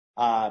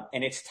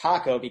 And it's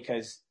TACO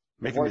because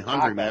making me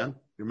hungry, man.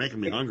 You're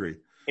making me hungry.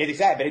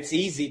 Exactly. But it's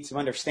easy to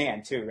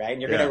understand too, right?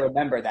 And you're going to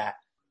remember that.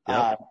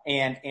 Yep.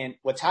 And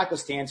what TACO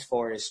stands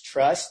for is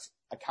trust,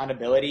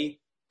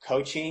 accountability,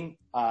 coaching,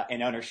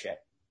 and ownership.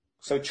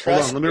 So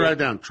trust. Hold on, let me write it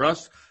down.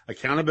 Trust,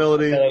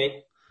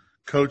 accountability,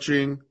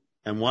 coaching,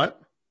 and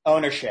what?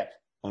 Ownership.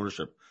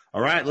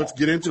 All right, let's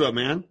get into it,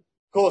 man.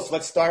 Cool. So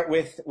let's start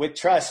with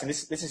trust. And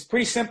this is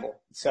pretty simple.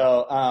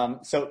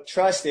 So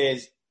trust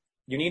is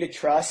you need to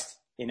trust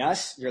in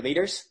us, your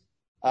leaders,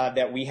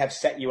 that we have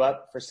set you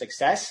up for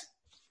success.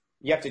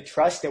 You have to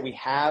trust that we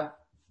have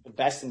the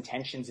best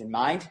intentions in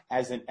mind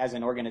as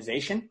an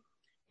organization,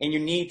 and you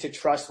need to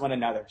trust one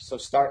another. So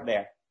start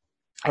there.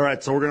 All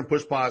right. So we're going to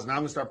push pause. Now I'm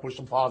going to start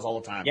pushing pause all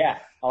the time. Yeah.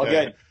 All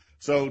good.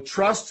 So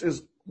trust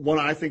is one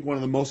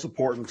of the most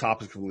important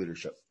topics of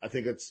leadership. I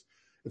think it's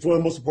one of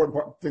the most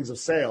important things of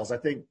sales. I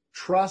think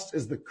trust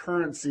is the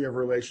currency of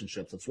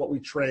relationships. It's what we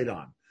trade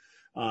on.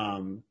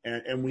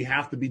 And we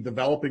have to be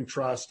developing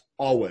trust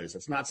always.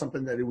 It's not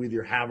something that we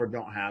either have or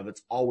don't have.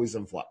 It's always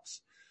in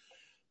flux.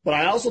 But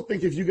I also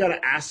think if you got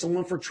to ask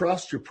someone for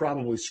trust, you're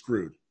probably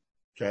screwed.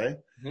 Okay.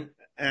 Mm-hmm.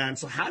 And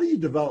so how do you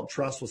develop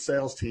trust with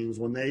sales teams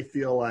when they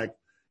feel like,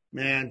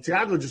 man,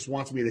 Tiago just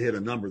wants me to hit a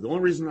number. The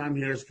only reason I'm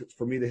here is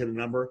for me to hit a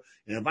number.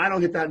 And if I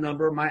don't hit that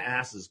number, my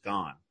ass is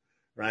gone.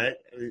 Right?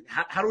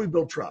 How do we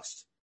build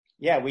trust?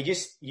 Yeah, you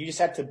just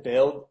have to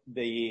build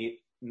the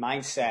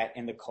mindset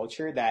and the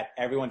culture that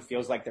everyone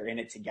feels like they're in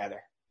it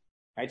together.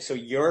 Right? So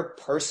your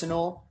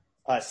personal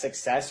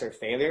success or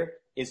failure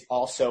is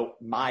also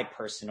my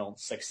personal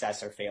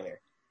success or failure.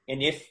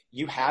 And if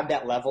you have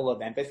that level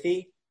of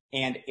empathy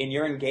and in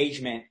your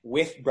engagement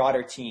with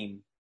broader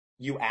team,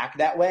 you act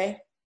that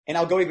way. And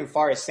I'll go even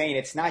far as saying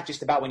it's not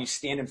just about when you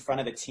stand in front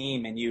of the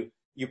team and you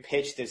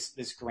pitch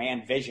this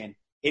grand vision.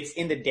 It's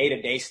in the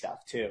day-to-day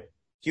stuff too.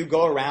 If you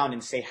go around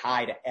and say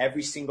hi to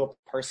every single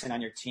person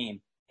on your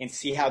team and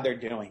see how they're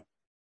doing,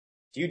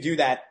 do you do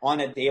that on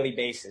a daily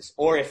basis?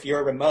 Or if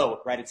you're remote,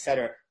 right, et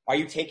cetera, are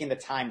you taking the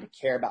time to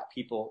care about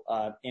people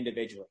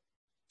individually?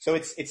 So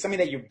it's something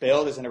that you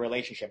build as in a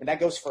relationship. And that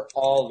goes for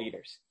all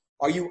leaders.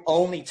 Are you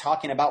only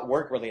talking about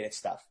work-related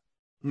stuff?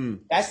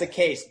 That's the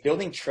case.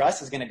 Building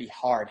trust is going to be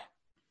hard.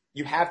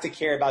 You have to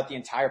care about the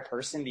entire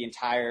person, the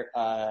entire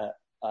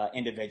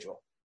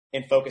individual,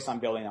 and focus on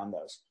building on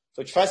those.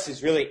 So trust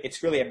is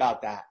really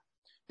about that.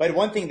 But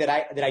one thing that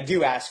I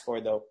do ask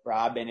for though,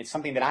 Rob, and it's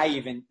something that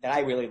I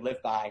really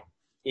live by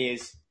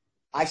is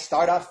I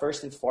start off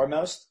first and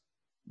foremost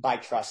by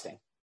trusting.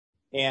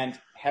 And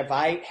have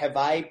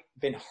I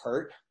been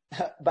hurt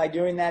by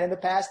doing that in the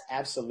past?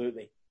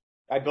 Absolutely.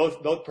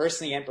 Both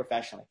personally and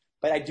professionally.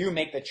 But I do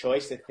make the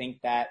choice to think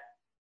that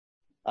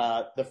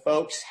the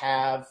folks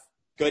have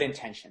good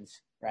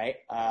intentions, right?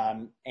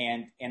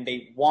 And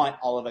they want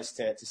all of us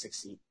to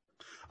succeed.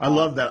 I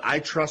love that. I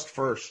trust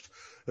first.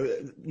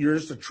 You're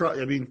just a trust.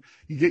 I mean,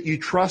 you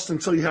trust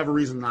until you have a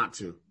reason not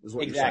to, is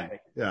what exactly.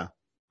 You're saying. Yeah.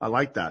 I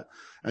like that.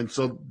 And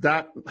so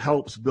that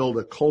helps build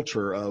a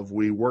culture of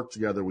we work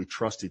together, we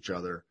trust each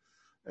other.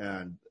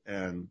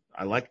 And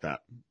I like that.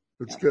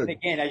 It's good. And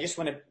again, I just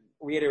want to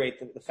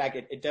reiterate the fact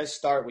that it does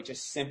start with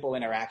just simple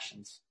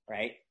interactions,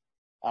 right?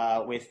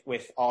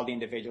 With all the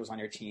individuals on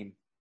your team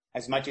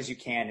as much as you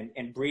can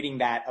and breeding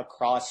that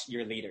across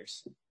your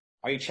leaders.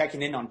 Are you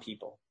checking in on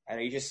people? Are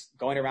you just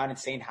going around and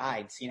saying hi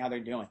and seeing how they're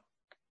doing?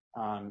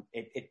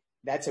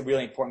 That's a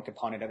really important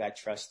component of that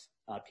trust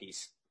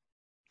piece.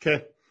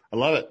 Okay. I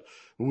love it.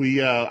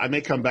 I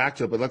may come back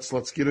to it, but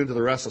let's get into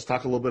the rest. Let's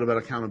talk a little bit about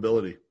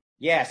accountability.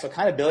 Yeah. So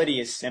accountability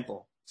is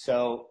simple.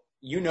 So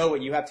you know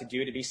what you have to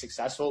do to be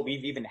successful.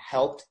 We've even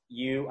helped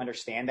you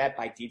understand that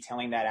by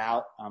detailing that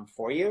out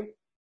for you.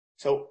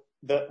 So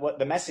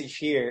the message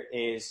here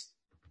is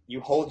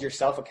you hold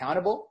yourself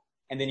accountable,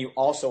 and then you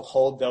also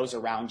hold those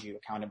around you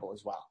accountable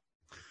as well.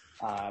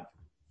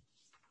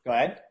 Go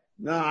ahead.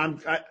 No,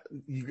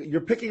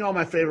 you're picking all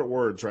my favorite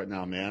words right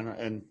now, man.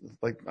 And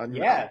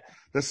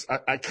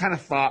I kind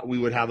of thought we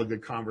would have a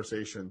good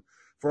conversation.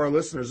 For our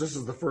listeners, this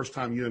is the first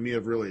time you and me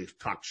have really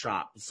talked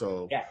shop.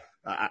 So yeah.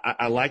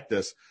 I like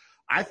this.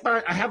 I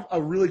have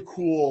a really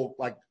cool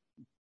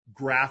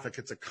graphic.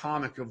 It's a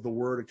comic of the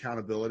word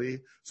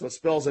accountability. So it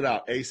spells it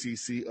out,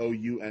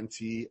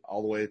 ACCOUNT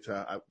all the way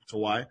to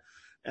Y.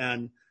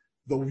 And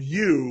the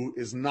U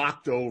is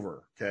knocked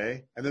over,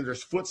 okay? And then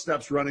there's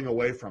footsteps running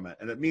away from it.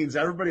 And it means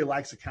everybody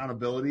likes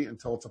accountability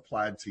until it's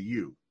applied to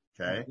you,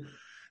 okay? Mm-hmm.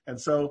 And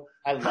so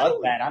I love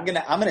that. I'm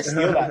gonna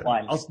steal that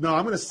one.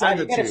 I'm gonna send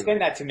it to you. You gotta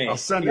send that to me. I'll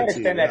send it to you.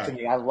 You gotta send that to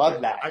me. I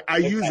love that. I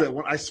use it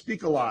when I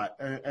speak a lot,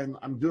 and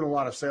I'm doing a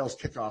lot of sales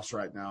kickoffs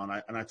right now,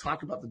 and I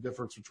talk about the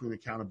difference between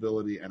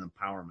accountability and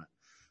empowerment.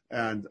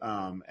 And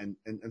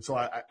so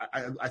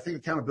I think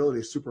accountability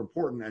is super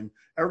important, and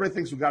everybody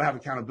thinks we've got to have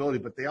accountability,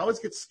 but they always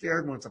get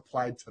scared when it's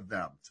applied to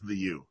them, to the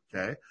you,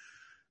 okay?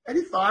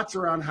 Any thoughts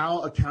around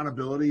how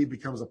accountability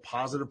becomes a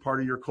positive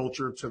part of your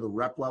culture to the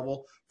rep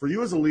level? For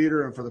you as a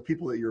leader and for the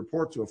people that you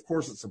report to, of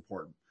course it's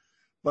important.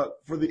 But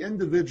for the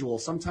individual,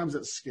 sometimes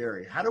it's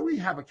scary. How do we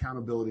have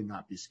accountability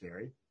not be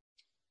scary?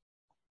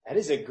 That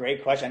is a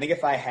great question. I think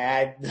if I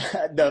had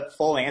the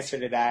full answer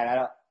to that,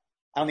 I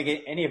don't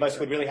think any of us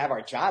would really have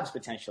our jobs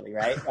potentially,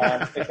 right?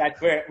 But that's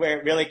where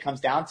it really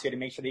comes down to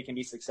make sure that you can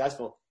be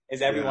successful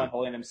is everyone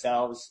holding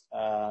themselves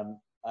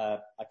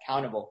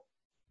accountable.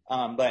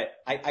 But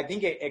I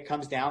think it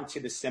comes down to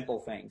the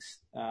simple things.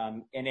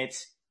 And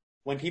it's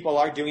when people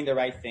are doing the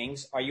right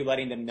things, are you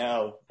letting them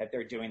know that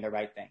they're doing the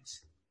right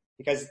things?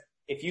 Because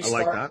if you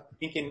start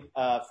thinking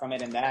from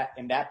it in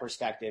that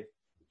perspective,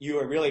 you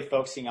are really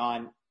focusing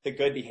on the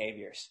good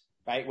behaviors,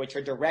 right? Which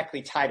are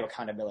directly tied to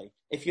accountability.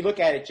 If you look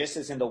at it just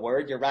as in the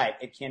word, you're right.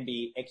 It can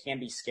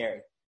be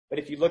scary. But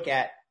if you look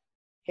at,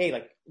 hey,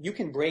 like you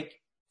can break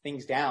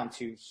things down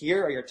to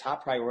here are your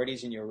top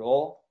priorities in your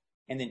role.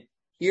 And then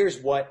here's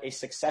what a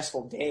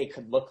successful day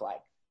could look like.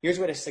 Here's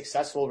what a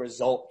successful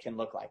result can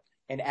look like.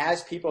 And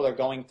as people are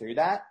going through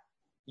that,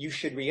 you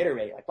should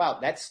reiterate like, wow,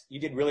 you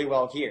did really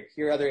well here.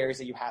 Here are other areas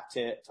that you have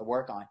to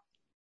work on.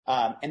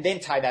 And then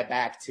tie that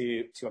back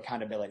to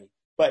accountability.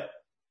 But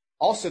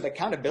also the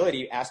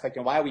accountability aspect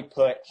and why we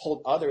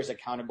hold others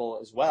accountable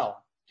as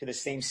well to the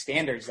same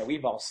standards that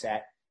we've all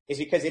set is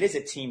because it is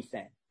a team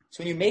thing.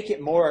 So when you make it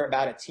more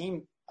about a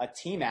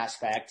team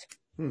aspect,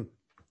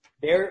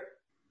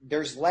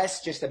 there's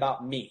less just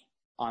about me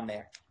on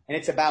there. And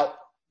it's about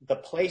the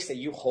place that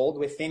you hold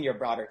within your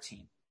broader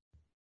team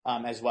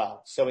as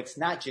well. So it's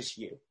not just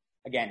you.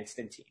 Again, it's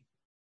the team.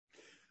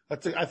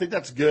 I think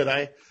that's good.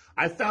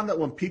 I found that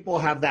when people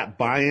have that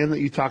buy-in that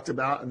you talked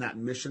about and that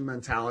mission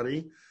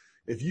mentality,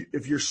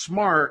 if you're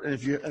smart and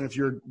if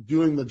you're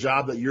doing the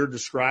job that you're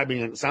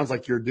describing and it sounds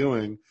like you're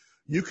doing,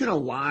 you can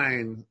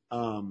align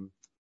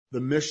the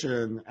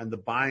mission and the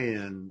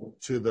buy-in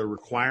to the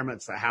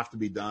requirements that have to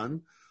be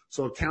done.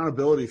 So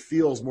accountability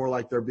feels more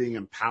like they're being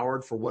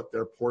empowered for what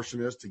their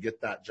portion is to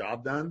get that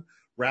job done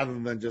rather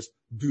than just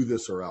do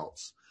this or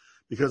else.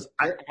 Because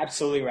you're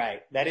absolutely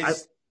right.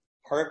 That's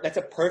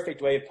a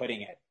perfect way of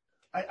putting it.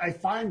 I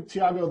find,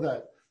 Tiago,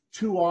 that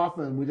too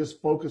often we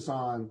just focus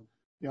on,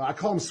 I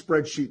call them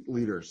spreadsheet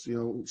leaders.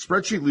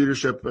 Spreadsheet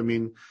leadership, I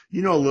mean,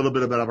 a little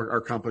bit about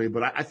our company,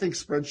 but I think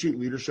spreadsheet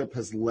leadership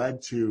has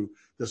led to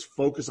this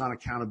focus on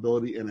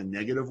accountability in a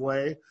negative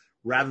way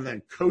rather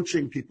than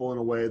coaching people in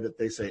a way that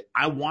they say,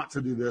 I want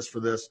to do this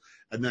for this,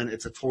 and then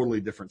it's a totally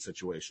different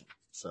situation.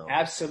 So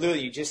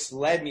absolutely. You just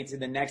led me to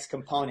the next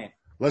component.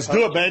 Let's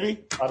do it,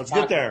 baby. Let's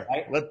get there.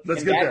 Right?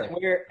 Let's get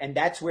there. And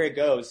that's where it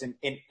goes.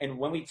 And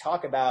when we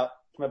talk about,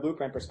 from a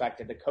blueprint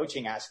perspective, the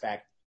coaching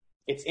aspect,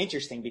 it's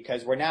interesting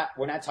because we're not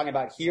talking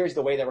about here's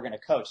the way that we're going to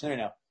coach.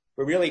 No.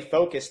 We're really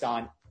focused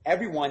on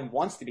everyone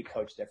wants to be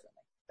coached differently.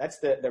 That's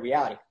the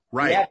reality.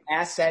 Right. We have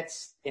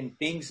assets and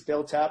things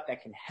built up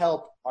that can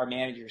help our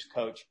managers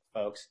coach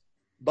folks.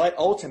 But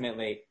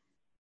ultimately,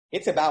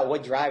 it's about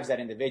what drives that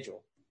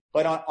individual.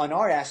 But on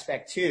our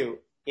aspect too,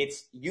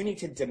 it's you need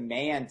to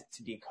demand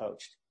to be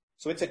coached.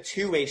 So it's a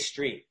two-way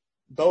street,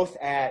 both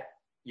at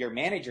your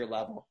manager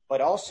level,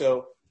 but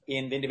also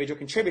in the individual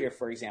contributor,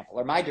 for example,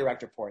 or my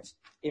direct reports.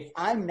 If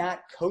I'm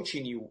not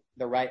coaching you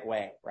the right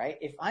way, right?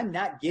 If I'm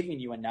not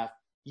giving you enough,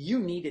 you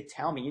need to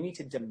tell me, you need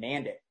to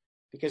demand it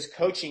because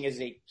coaching is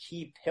a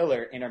key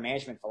pillar in our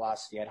management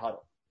philosophy at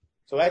Huddle.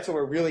 So that's what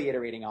we're really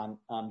iterating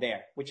on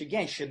there, which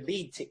again should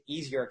lead to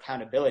easier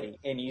accountability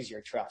and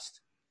easier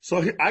trust.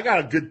 So I got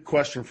a good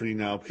question for you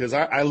now because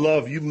I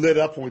love you lit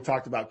up when we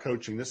talked about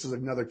coaching. This is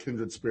another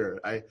kindred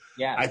spirit.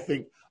 I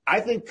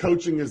think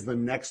coaching is the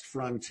next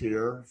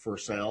frontier for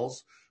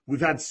sales.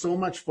 We've had so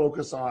much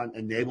focus on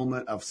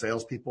enablement of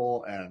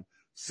salespeople and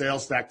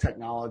sales stack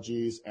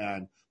technologies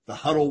and the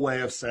Huddle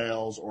way of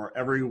sales or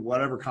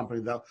whatever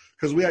company though,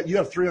 because you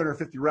have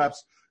 350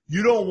 reps.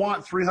 You don't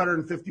want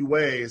 350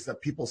 ways that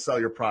people sell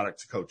your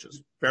product to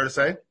coaches. Fair to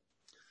say?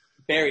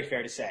 Very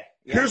fair to say.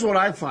 Yeah. Here's what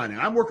I'm finding.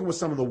 I'm working with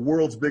some of the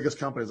world's biggest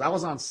companies. I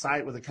was on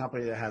site with a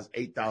company that has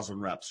 8,000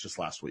 reps just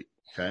last week.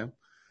 Okay.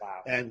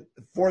 Wow. And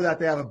for that,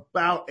 they have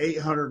about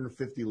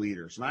 850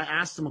 leaders. And I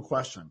asked them a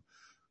question.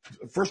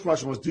 First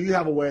question was, do you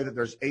have a way that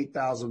there's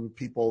 8,000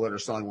 people that are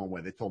selling one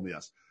way? They told me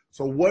yes.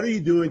 So what are you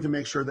doing to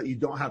make sure that you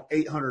don't have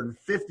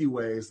 850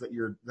 ways that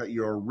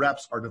your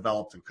reps are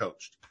developed and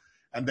coached?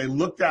 And they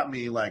looked at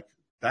me like,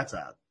 that's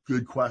a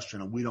good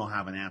question, and we don't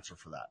have an answer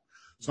for that.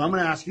 So I'm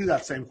going to ask you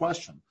that same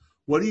question.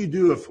 What do you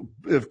do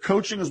if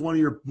coaching is one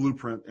of your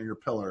blueprint and your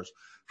pillars?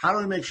 How do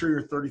we make sure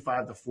your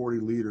 35 to 40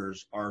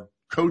 leaders are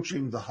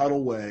coaching the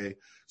huddle way,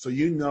 so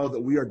you know that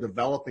we are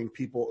developing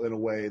people in a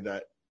way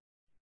that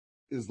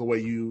is the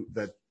way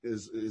that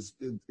is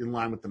in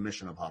line with the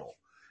mission of Huddle?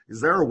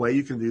 Is there a way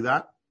you can do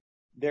that?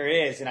 There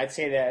is, and I'd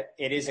say that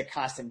it is a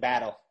constant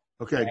battle.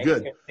 Okay, right?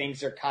 good.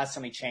 Things are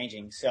constantly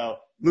changing. So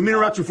let me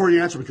interrupt you before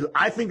you answer, because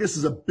I think this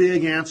is a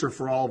big answer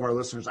for all of our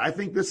listeners. I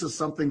think this is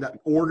something that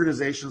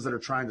organizations that are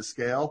trying to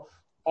scale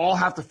all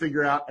have to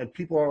figure out, and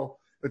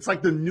it's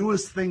like the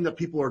newest thing that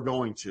people are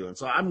going to. And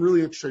so I'm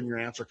really interested in your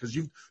answer, because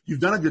you've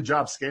done a good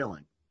job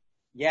scaling.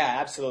 Yeah,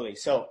 absolutely.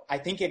 So I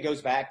think it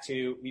goes back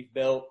to, we've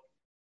built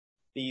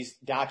these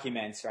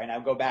documents, right? And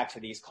I'll go back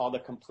to these called the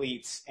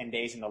completes and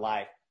days in the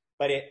life.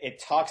 But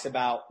it talks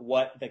about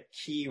what the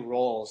key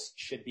roles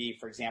should be,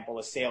 for example,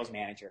 a sales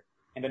manager.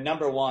 And the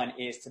number one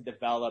is to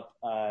develop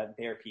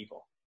their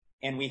people.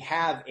 And we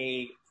have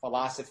a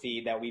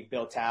philosophy that we've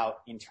built out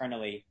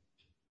internally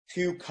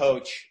to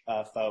coach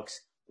folks,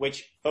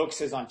 which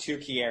focuses on two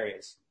key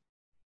areas.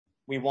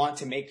 We want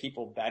to make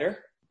people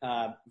better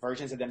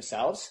versions of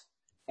themselves,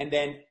 and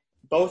then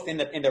both in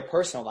their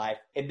personal life.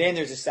 And then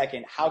there's a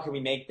second, how can we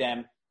make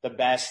them the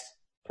best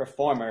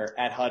performer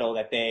at Huddle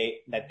that they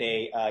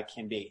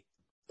can be?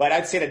 But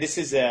I'd say that this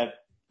is I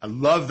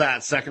love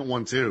that second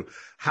one too.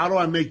 How do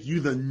I make you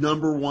the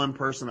number one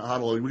person at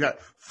Huddle? We got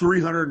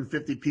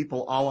 350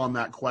 people all on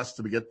that quest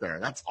to get there.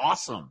 That's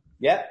awesome.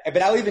 Yeah,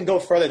 but I'll even go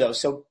further though.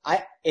 So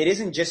it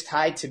isn't just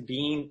tied to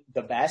being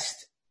the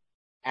best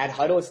at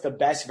Huddle. It's the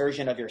best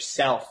version of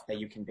yourself that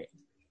you can be.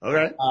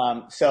 Okay.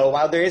 So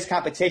while there is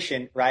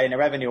competition, right, in a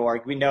revenue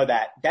org, we know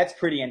that that's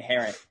pretty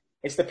inherent.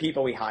 It's the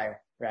people we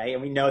hire, right?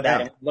 And we know that,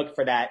 and look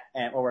for that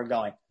and where we're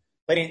going.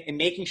 But in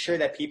making sure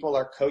that people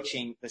are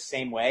coaching the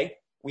same way,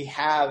 we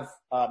have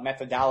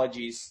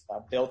methodologies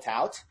built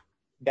out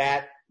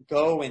that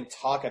go and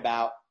talk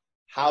about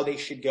how they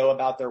should go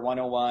about their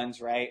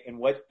 101s, right? And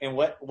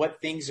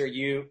what things are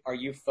you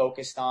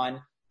focused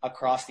on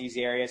across these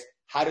areas?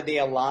 How do they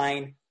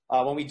align?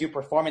 When we do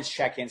performance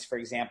check-ins, for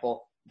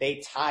example,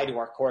 they tie to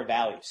our core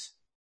values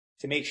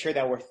to make sure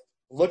that we're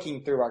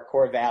looking through our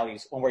core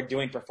values when we're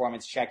doing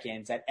performance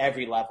check-ins at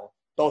every level,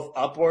 both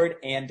upward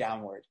and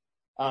downward.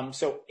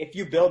 So if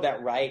you build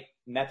that right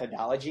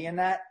methodology in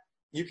that,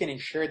 you can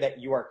ensure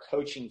that you are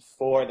coaching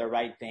for the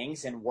right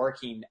things and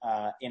working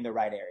in the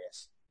right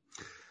areas.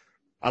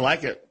 I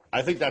like it.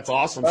 I think that's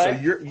awesome.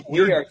 But so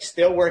we are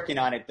still working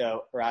on it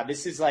though, Rob.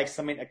 This is like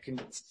something that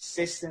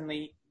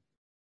consistently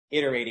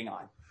iterating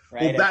on,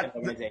 right? Well, as an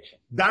organization.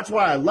 That's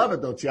why I love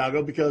it though,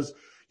 Tiago, because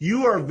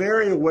you are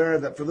very aware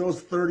that for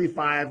those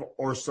 35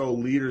 or so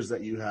leaders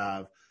that you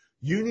have,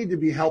 you need to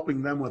be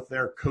helping them with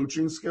their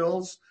coaching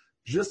skills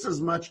just as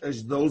much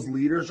as those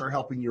leaders are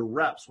helping your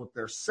reps with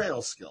their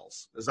sales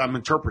skills, as I'm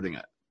interpreting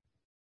it.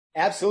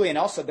 Absolutely. And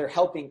also they're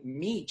helping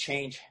me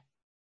change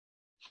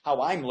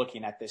how I'm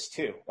looking at this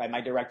too, right?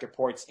 My direct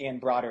reports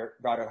and broader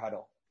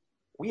Huddle.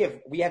 We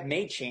have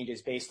made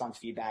changes based on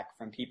feedback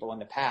from people in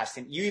the past.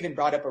 And you even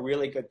brought up a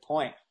really good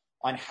point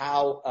on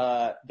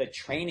how the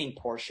training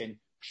portion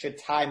should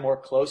tie more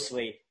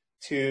closely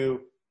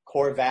to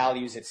core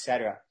values, et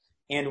cetera.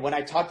 And when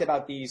I talked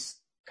about these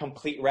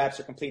complete reps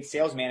or complete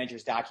sales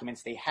managers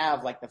documents, they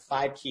have like the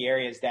 5 key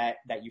areas that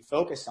you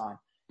focus on.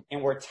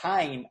 And we're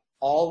tying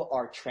all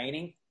our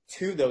training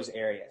to those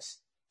areas.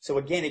 So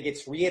again, it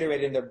gets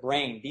reiterated in their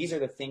brain. These are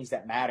the things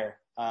that matter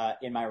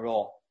in my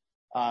role.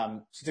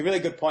 So it's a really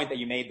good point that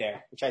you made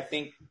there, which I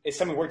think is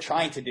something we're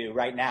trying to do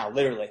right now,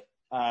 literally.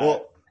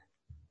 Well,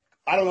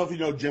 I don't know if you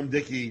know Jim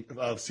Dickey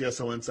of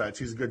CSO Insights.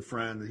 He's a good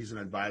friend. He's an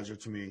advisor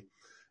to me.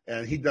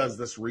 And he does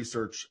this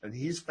research, and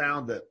he's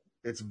found that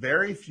it's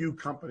very few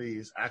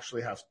companies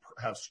actually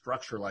have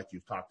structure like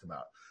you've talked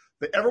about.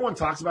 But everyone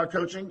talks about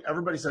coaching.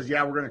 Everybody says,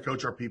 yeah, we're going to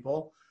coach our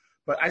people.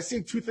 But I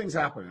see 2 things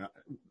happening.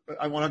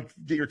 I want to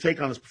get your take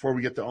on this before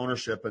we get to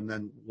ownership, and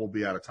then we'll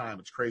be out of time.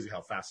 It's crazy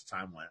how fast the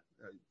time went.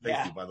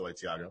 Thank you, by the way,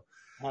 Tiago.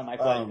 My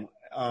pleasure.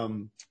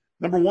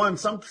 Number one,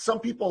 some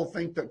people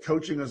think that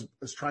coaching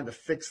is trying to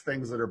fix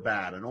things that are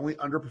bad, and only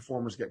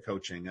underperformers get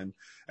coaching, and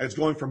it's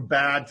going from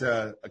bad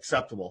to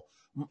acceptable.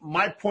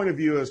 My point of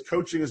view is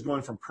coaching is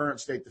going from current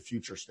state to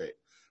future state.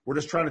 We're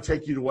just trying to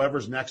take you to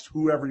whatever's next,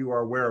 whoever you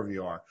are, wherever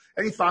you are.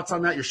 Any thoughts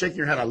on that? You're shaking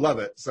your head. I love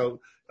it. So,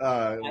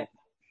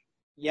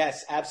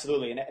 yes,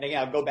 absolutely. And again,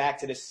 I'll go back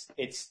to this.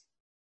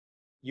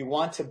 You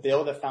want to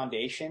build a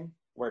foundation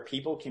where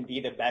people can be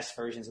the best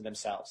versions of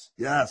themselves.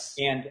 Yes.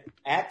 And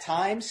at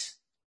times,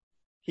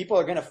 people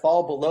are going to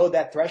fall below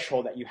that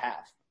threshold that you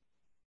have,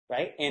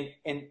 right?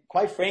 And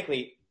quite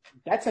frankly,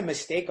 that's a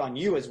mistake on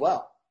you as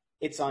well.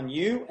 it's on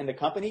you and the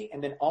company,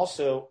 and then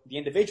also the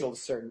individual in a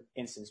certain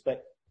instance.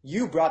 But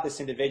you brought this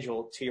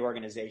individual to your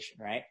organization,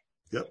 right?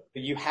 Yep.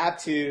 But you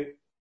have to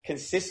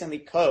consistently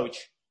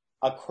coach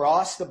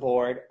across the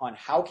board on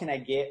how can I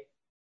get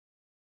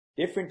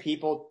different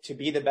people to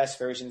be the best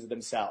versions of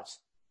themselves.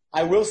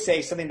 I will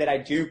say something that I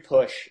do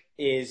push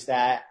is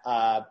that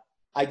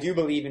I do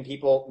believe in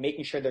people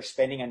making sure they're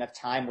spending enough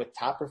time with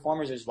top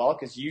performers as well,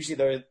 because usually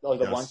they're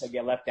the ones that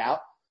get left out.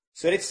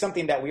 So it's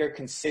something that we are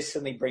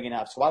consistently bringing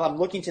up. So while I'm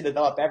looking to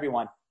develop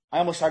everyone, I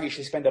almost argue you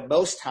should spend the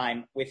most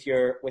time with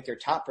your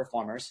top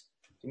performers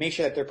to make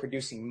sure that they're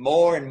producing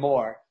more and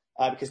more,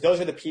 because those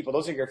are the people,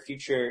 those are your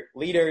future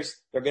leaders.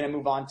 They're going to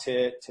move on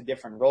to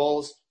different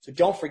roles. So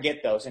don't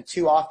forget those. And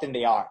too often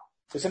they are.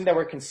 So something that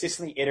we're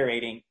consistently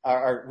iterating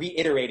or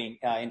reiterating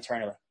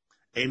internally.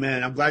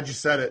 Amen. I'm glad you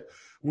said it.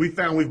 We've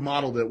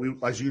modeled it.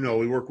 As you know,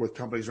 we work with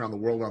companies around the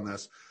world on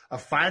this. A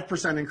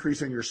 5%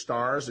 increase in your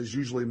stars is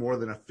usually more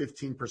than a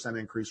 15%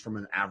 increase from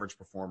an average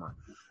performer.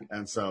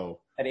 And so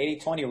that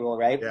 80-20 rule,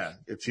 right? Yeah,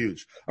 it's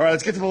huge. All right,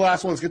 let's get to the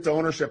last one. Let's get to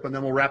ownership, and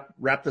then we'll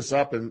wrap this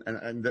up.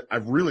 And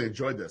I've really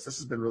enjoyed this. This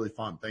has been really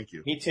fun. Thank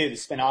you. Me too.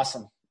 This has been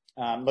awesome.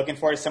 Looking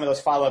forward to some of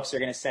those follow-ups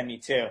you're going to send me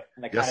too.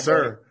 Yes,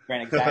 sir.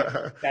 Et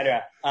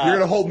cetera. You're going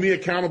to hold me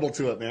accountable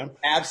to it, man.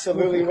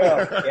 Absolutely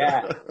will.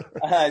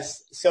 Yeah.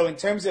 So in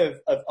terms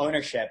of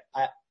ownership,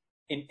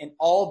 in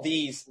all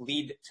these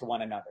lead to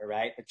one another,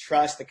 right? The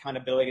trust,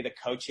 accountability, the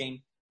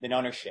coaching, then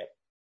ownership.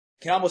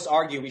 You can almost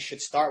argue we should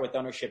start with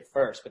ownership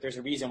first, but there's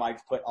a reason why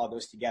we've put all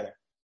those together.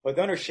 With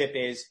ownership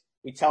is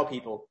we tell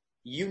people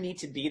you need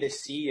to be the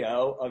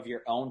CEO of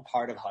your own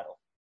part of Hudl.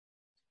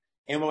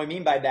 And what we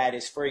mean by that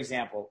is, for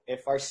example,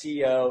 if our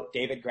CEO,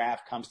 David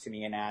Graff, comes to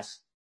me and asks,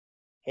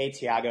 hey,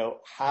 Tiago,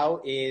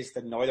 how is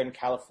the Northern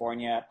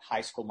California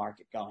high school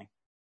market going?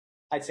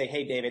 I'd say,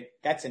 hey, David,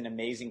 that's an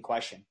amazing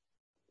question.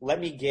 Let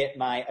me get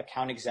my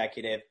account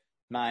executive,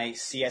 my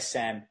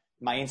CSM,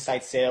 my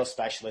inside sales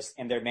specialist,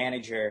 and their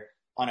manager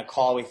on a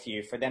call with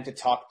you for them to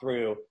talk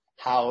through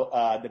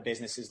how the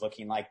business is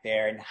looking like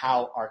there and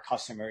how our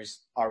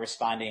customers are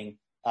responding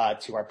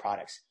to our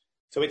products.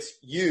 So it's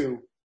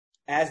you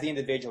as the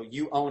individual.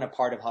 You own a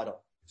part of Hudl.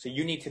 So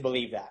you need to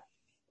believe that.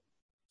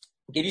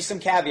 I'll give you some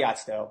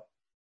caveats, though.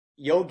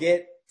 You'll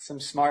get some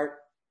smart,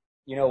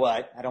 you know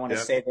what? I don't want to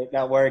say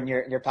that word in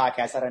your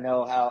podcast. I don't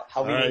know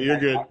how we. All right, you're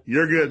good.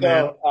 You're good,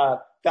 man.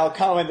 They'll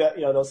come and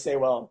they'll say,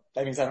 well,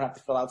 that means I don't have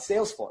to fill out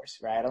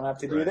Salesforce, right? I don't have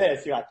to do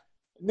this. You're like,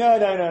 no.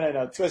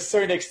 To a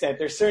certain extent,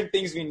 there's certain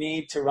things we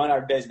need to run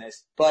our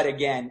business. But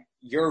again,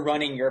 you're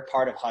running your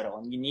part of Hudl,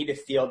 and you need to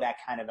feel that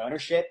kind of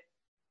ownership,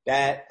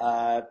 that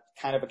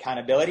kind of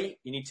accountability.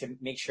 You need to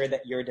make sure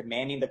that you're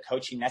demanding the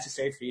coaching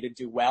necessary for you to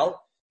do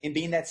well in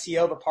being that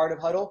CEO of a part of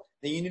Hudl.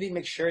 Then you need to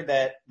make sure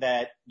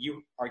that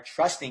you are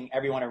trusting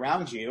everyone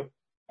around you,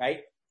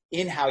 right,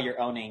 in how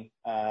you're owning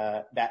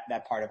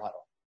that part of Hudl.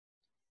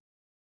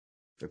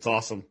 That's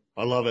awesome.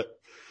 I love it.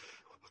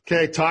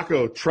 Okay,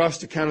 Taco,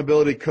 trust,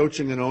 accountability,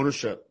 coaching, and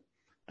ownership.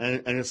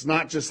 And it's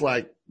not just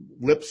like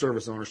lip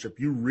service ownership.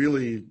 You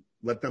really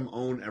let them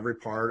own every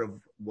part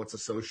of what's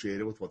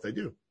associated with what they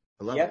do.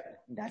 I love it.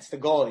 That's the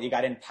goal. You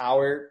got to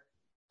empower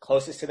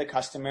closest to the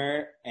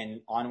customer and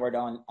onward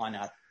on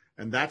up.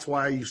 And that's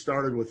why you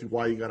started with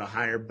why you got to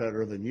hire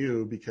better than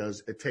you,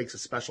 because it takes a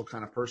special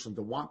kind of person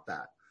to want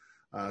that.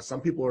 Some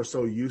people are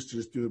so used to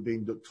just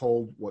being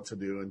told what to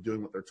do and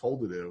doing what they're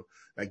told to do,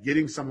 that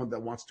getting someone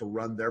that wants to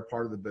run their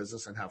part of the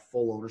business and have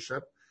full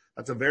ownership,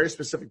 that's a very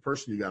specific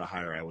person you got to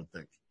hire, I would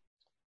think.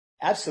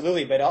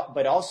 Absolutely. But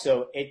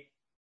also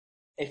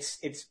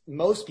it's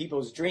most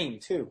people's dream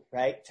too,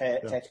 right?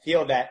 To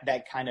feel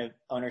that kind of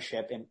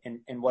ownership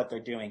in what they're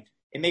doing.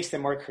 It makes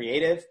them more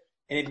creative.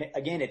 And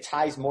it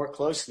ties more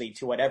closely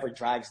to whatever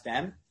drives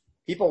them.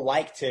 People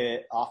like to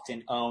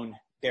often own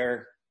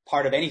their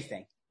part of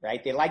anything,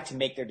 right? They like to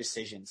make their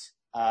decisions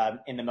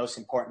in the most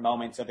important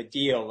moments of a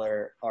deal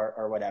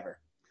or whatever.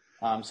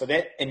 So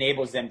that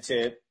enables them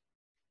to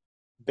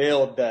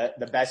build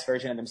the best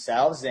version of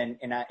themselves and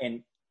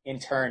in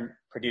turn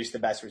produce the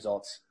best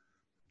results.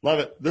 Love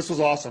it. This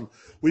was awesome.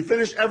 We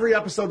finish every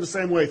episode the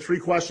same way. 3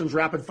 questions,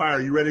 rapid fire.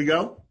 You ready to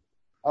go?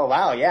 Oh,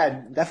 wow. Yeah.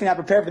 Definitely not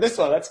prepared for this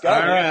one. Let's go. All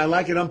right. I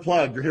like it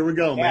unplugged. Here we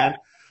go, man.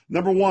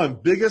 Number 1,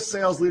 biggest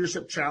sales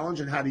leadership challenge,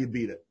 and how do you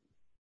beat it?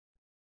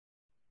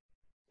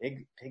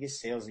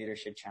 Biggest sales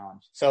leadership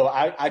challenge. So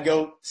I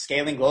go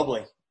scaling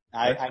globally.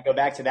 I go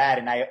back to that,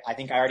 and I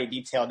think I already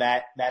detailed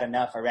that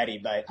enough already,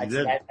 but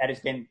that has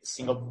been the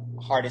single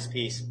hardest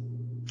piece.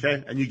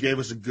 Okay. And you gave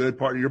us a good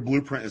part. Your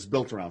blueprint is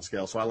built around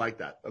scale. So I like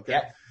that. Okay.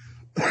 Yep.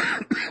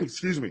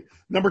 Excuse me.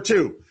 Number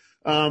 2,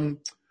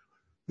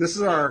 this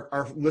is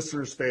our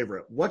listeners'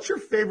 favorite. What's your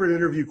favorite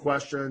interview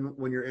question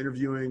when you're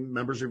interviewing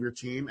members of your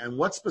team, and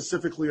what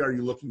specifically are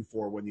you looking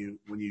for when you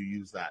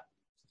use that?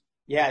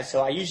 Yeah,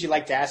 so I usually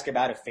like to ask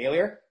about a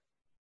failure.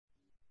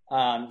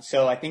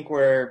 So I think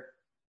we're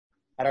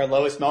at our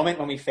lowest moment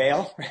when we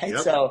fail, right? Yep.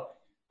 So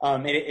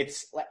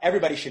it's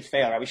everybody should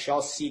fail, right? We should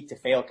all seek to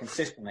fail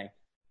consistently,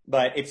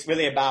 but it's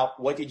really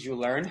about what did you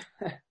learn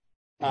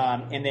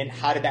And then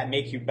how did that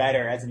make you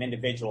better as an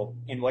individual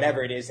in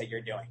whatever it is that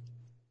you're doing?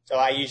 So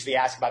I usually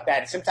ask about that.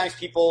 And sometimes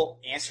people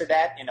answer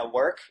that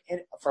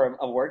from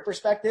a work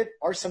perspective,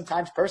 or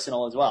sometimes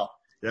personal as well.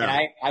 Yeah.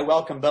 And I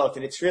welcome both.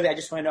 And it's really, I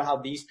just want to know how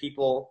these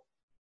people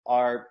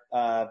are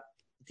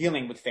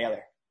dealing with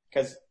failure,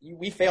 because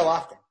we fail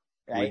often,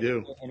 right? We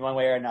do. In one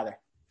way or another.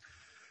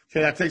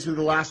 Okay, that takes me to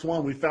the last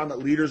one. We found that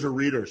leaders are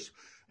readers.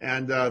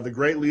 And the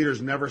great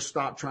leaders never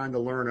stop trying to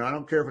learn. And I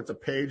don't care if it's a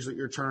page that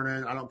you're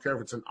turning. I don't care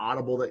if it's an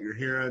audible that you're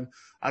hearing.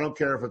 I don't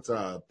care if it's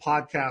a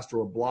podcast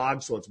or a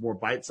blog, so it's more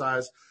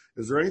bite-sized.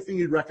 Is there anything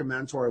you'd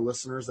recommend to our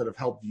listeners that have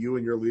helped you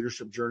in your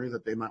leadership journey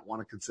that they might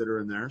want to consider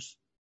in theirs?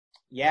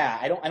 Yeah,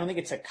 I don't think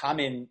it's a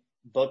common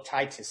book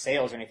tied to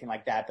sales or anything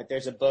like that, but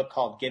there's a book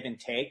called Give and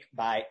Take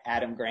by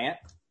Adam Grant.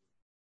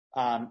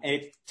 And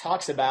it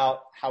talks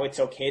about how it's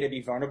okay to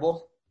be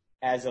vulnerable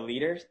as a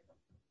leader,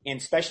 and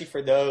especially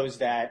for those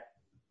that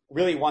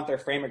really want their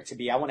framework to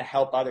be, I want to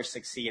help others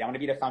succeed. I want to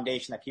be the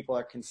foundation that people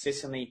are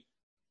consistently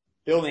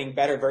building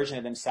better version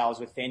of themselves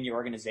within your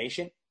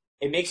organization.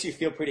 It makes you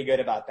feel pretty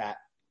good about that.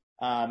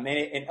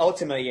 And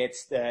ultimately,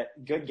 it's the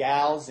good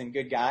gals and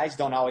good guys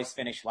don't always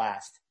finish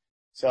last.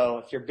 So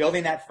if you're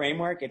building that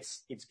framework,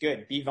 it's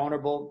good. Be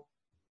vulnerable.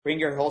 Bring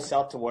your whole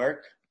self to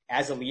work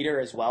as a leader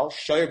as well.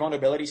 Show your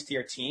vulnerabilities to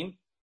your team.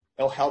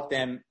 It'll help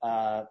them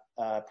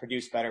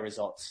produce better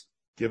results.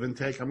 Give and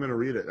Take. I'm going to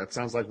read it. That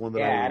sounds like one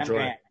that I would enjoy.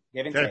 Grant.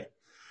 Give and Take.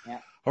 Yeah.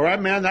 All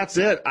right, man. That's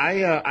it.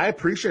 I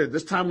appreciate it.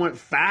 This time went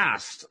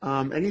fast.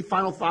 Any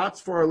final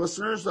thoughts for our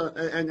listeners?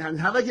 And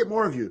how do they get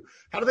more of you?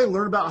 How do they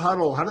learn about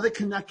Huddle? How do they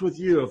connect with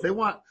you? If they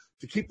want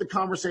to keep the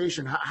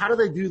conversation, how do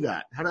they do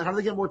that? How do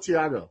they get more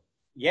Tiago?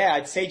 Yeah,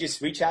 I'd say just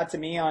reach out to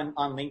me on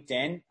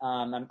LinkedIn.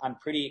 I'm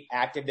pretty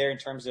active there in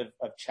terms of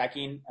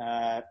checking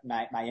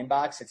my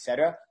inbox, et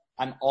cetera.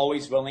 I'm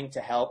always willing to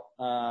help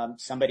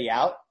somebody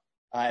out.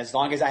 As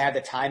long as I have the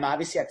time,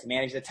 obviously, I have to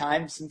manage the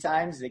time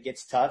sometimes. It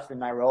gets tough in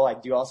my role. I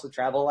do also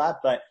travel a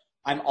lot, but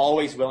I'm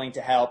always willing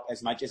to help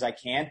as much as I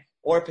can,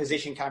 or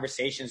position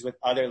conversations with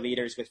other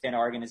leaders within our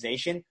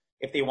organization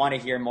if they want to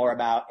hear more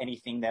about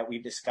anything that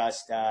we've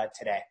discussed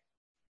today.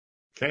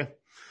 Okay.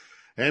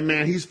 And,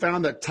 man, he's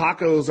found that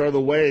tacos are the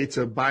way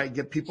to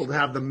get people to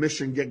have the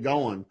mission get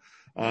going.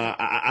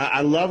 I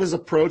love his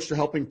approach to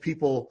helping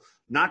people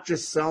not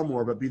just sell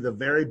more, but be the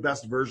very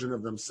best version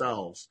of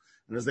themselves.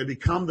 And as they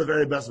become the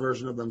very best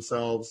version of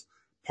themselves,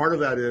 part of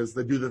that is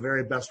they do the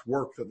very best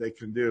work that they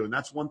can do. And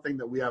that's one thing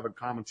that we have in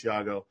common,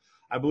 Tiago.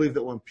 I believe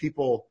that when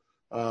people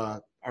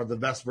are the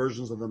best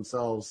versions of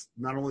themselves,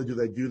 not only do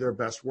they do their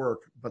best work,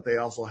 but they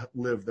also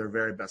live their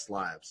very best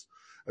lives.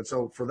 And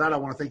so for that, I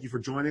want to thank you for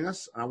joining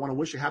us. And I want to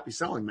wish you happy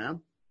selling, man.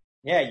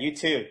 Yeah, you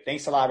too.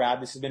 Thanks a lot, Rob.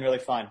 This has been really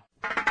fun.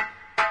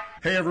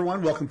 Hey,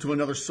 everyone. Welcome to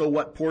another So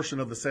What portion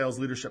of the Sales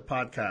Leadership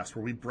Podcast,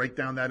 where we break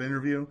down that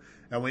interview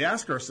and we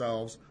ask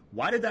ourselves,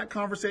 why did that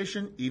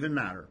conversation even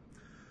matter?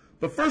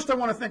 But first, I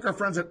want to thank our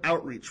friends at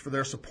Outreach for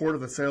their support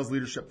of the Sales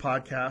Leadership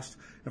Podcast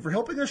and for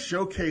helping us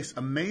showcase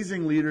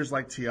amazing leaders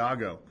like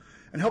Tiago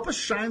and help us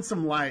shine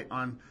some light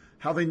on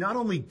how they not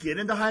only get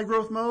into high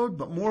growth mode,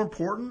 but more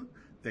important,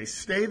 they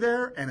stay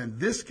there and in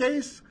this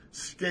case,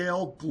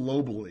 scale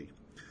globally.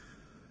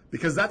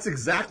 Because that's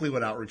exactly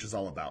what Outreach is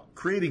all about,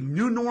 creating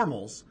new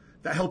normals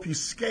that help you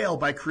scale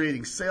by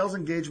creating sales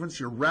engagements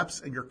your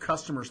reps and your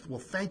customers will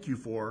thank you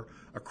for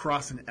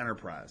across an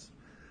enterprise.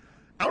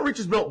 Outreach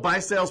is built by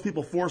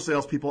salespeople for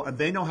salespeople, and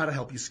they know how to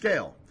help you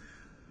scale.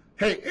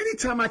 Hey,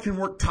 anytime I can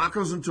work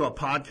tacos into a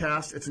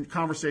podcast, it's a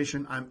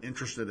conversation I'm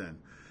interested in.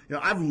 You know,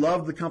 I've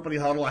loved the company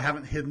Huddle. I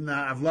haven't hidden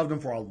that. I've loved them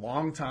for a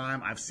long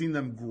time. I've seen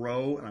them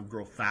grow, and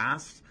grow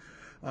fast.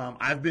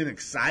 I've been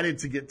excited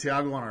to get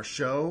Tiago on our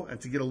show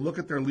and to get a look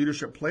at their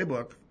leadership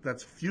playbook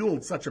that's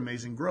fueled such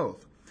amazing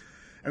growth.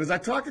 And as I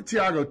talked to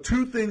Tiago,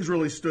 two things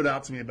really stood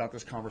out to me about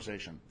this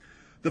conversation.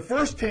 The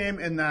first came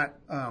in that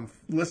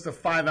list of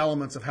 5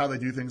 elements of how they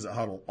do things at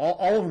Huddle.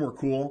 All of them were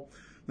cool.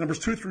 Numbers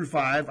 2 through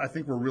 5, I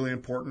think, were really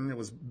important. It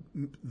was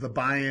the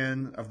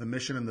buy-in of the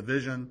mission and the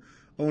vision,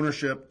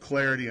 ownership,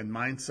 clarity, and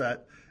mindset.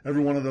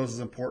 Every one of those is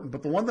important.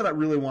 But the one that I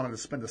really wanted to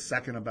spend a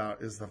second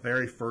about is the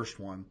very first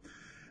one.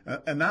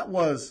 And that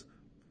was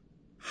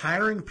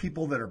hiring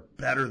people that are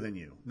better than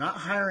you. Not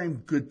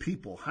hiring good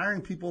people,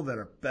 hiring people that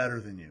are better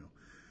than you.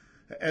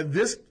 And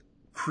this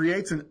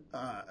creates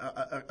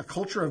a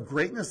culture of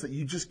greatness that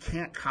you just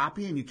can't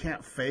copy and you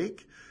can't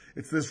fake.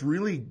 It's this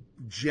really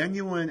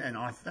genuine and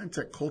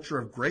authentic culture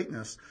of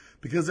greatness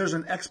because there's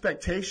an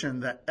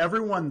expectation that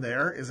everyone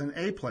there is an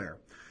A player.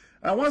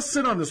 And I want to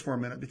sit on this for a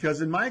minute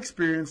because in my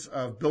experience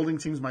of building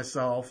teams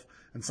myself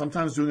and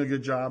sometimes doing a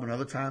good job and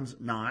other times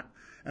not,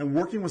 and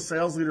working with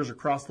sales leaders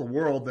across the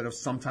world that have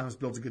sometimes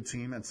built a good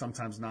team and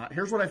sometimes not,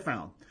 here's what I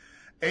found.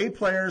 A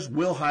players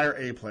will hire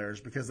A players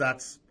because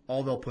that's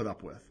all they'll put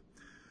up with.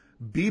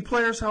 B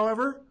players,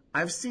 however,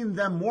 I've seen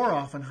them more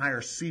often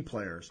hire C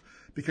players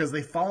because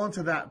they fall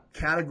into that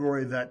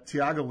category that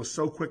Tiago was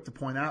so quick to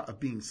point out of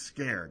being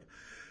scared.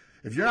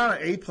 If you're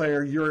not an A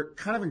player, you're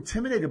kind of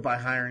intimidated by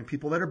hiring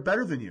people that are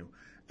better than you.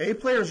 A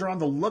players are on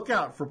the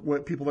lookout for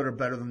people that are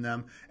better than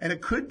them, and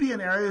it could be in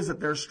areas that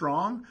they're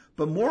strong,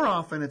 but more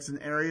often it's in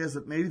areas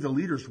that maybe the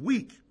leader's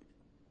weak.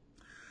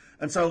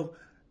 And so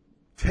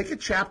take a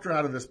chapter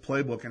out of this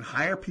playbook and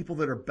hire people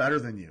that are better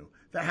than you,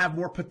 that have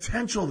more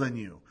potential than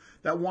you,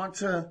 that want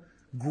to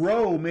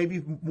grow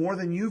maybe more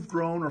than you've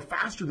grown or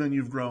faster than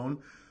you've grown,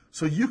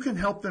 so you can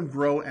help them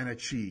grow and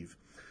achieve.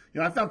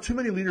 I found too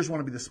many leaders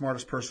want to be the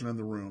smartest person in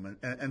the room,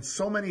 and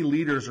so many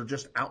leaders are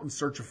just out in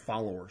search of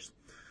followers.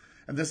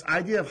 And this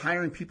idea of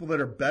hiring people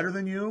that are better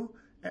than you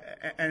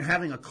and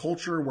having a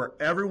culture where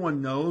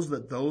everyone knows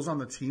that those on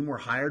the team were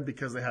hired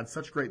because they had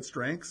such great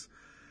strengths,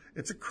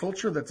 it's a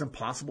culture that's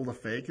impossible to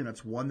fake, and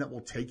it's one that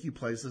will take you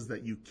places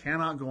that you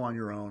cannot go on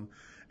your own.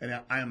 And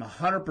I am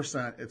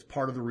 100%, it's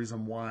part of the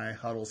reason why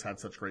Hudl's had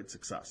such great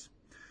success.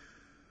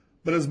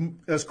 But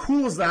as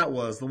cool as that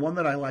was, the one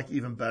that I like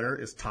even better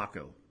is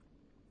Taco.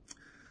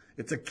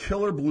 It's a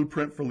killer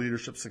blueprint for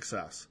leadership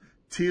success.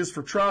 T is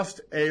for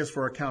trust, A is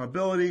for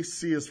accountability,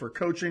 C is for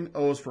coaching,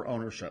 O is for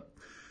ownership.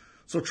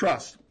 So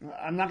trust.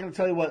 I'm not going to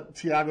tell you what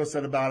Tiago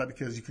said about it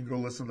because you can go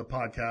listen to the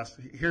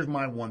podcast. Here's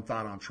my one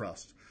thought on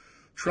trust.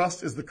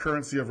 Trust is the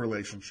currency of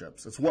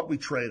relationships. It's what we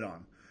trade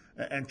on.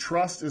 And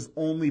trust is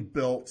only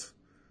built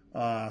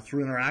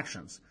through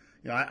interactions.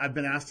 I've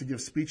been asked to give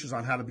speeches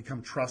on how to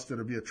become trusted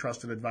or be a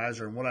trusted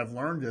advisor. And what I've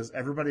learned is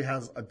everybody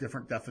has a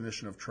different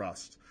definition of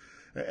trust.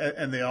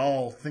 And they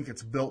all think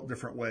it's built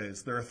different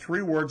ways. There are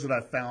 3 words that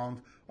I've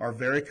found are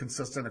very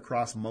consistent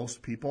across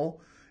most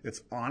people.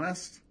 It's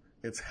honest,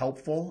 it's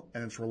helpful,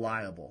 and it's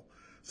reliable.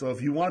 So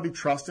if you want to be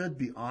trusted,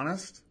 be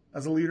honest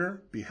as a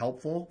leader, be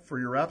helpful for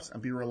your reps,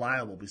 and be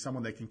reliable. Be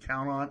someone they can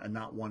count on and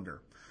not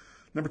wonder.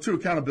 Number 2,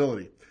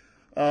 accountability.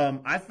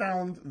 I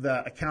found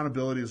that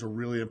accountability is a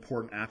really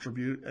important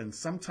attribute, and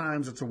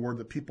sometimes it's a word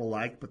that people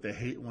like, but they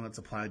hate when it's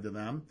applied to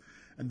them.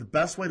 And the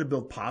best way to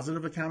build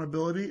positive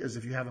accountability is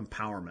if you have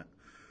empowerment.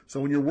 So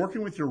when you're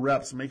working with your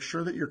reps, make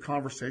sure that your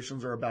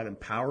conversations are about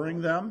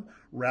empowering them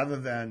rather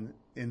than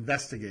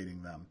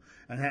investigating them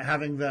and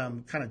having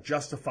them kind of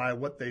justify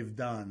what they've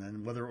done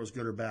and whether it was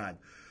good or bad.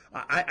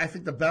 I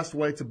think the best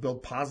way to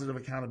build positive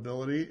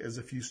accountability is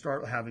if you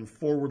start having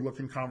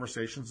forward-looking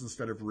conversations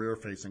instead of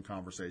rear-facing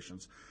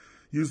conversations.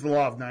 Use the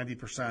law of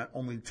 90%.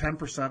 Only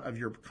 10% of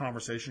your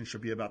conversation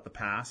should be about the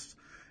past,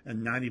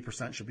 and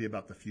 90% should be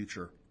about the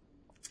future.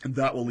 And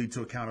that will lead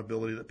to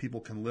accountability that people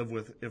can live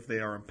with if they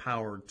are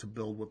empowered to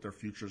build what their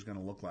future is going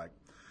to look like.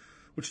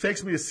 Which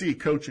takes me to C,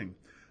 coaching.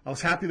 I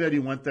was happy that he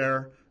went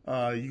there.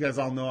 You guys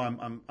all know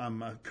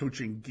I'm a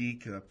coaching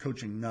geek, a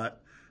coaching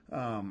nut.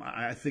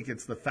 I think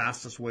it's the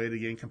fastest way to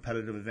gain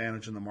competitive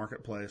advantage in the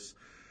marketplace.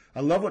 I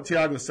love what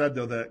Tiago said,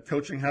 though, that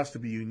coaching has to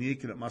be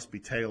unique and it must be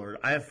tailored.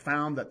 I have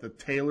found that the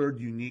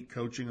tailored, unique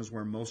coaching is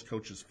where most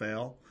coaches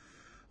fail.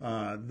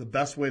 The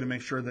best way to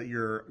make sure that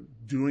you're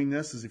doing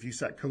this is if you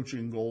set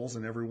coaching goals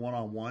in every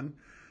one-on-one.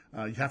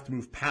 You have to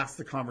move past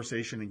the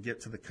conversation and get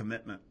to the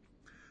commitment.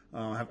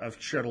 I've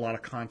shared a lot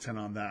of content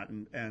on that,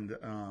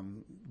 and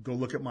go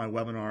look at my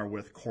webinar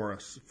with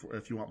Chorus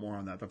if you want more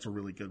on that. That's a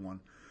really good one.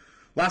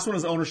 Last one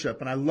is ownership,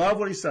 and I love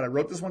what he said. I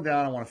wrote this one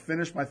down. I want to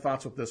finish my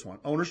thoughts with this one.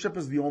 Ownership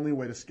is the only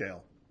way to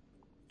scale.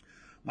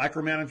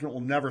 Micromanagement will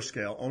never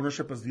scale.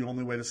 Ownership is the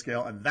only way to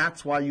scale, and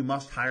that's why you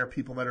must hire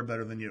people that are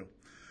better than you.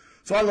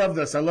 So I love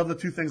this. I love the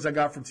 2 things I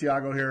got from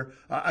Tiago here.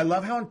 I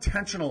love how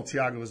intentional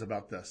Tiago is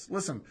about this.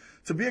 Listen,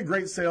 to be a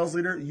great sales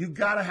leader, you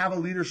got to have a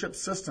leadership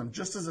system,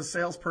 just as a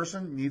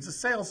salesperson needs a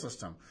sales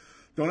system.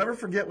 Don't ever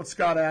forget what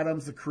Scott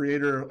Adams, the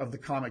creator of the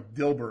comic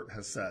Dilbert,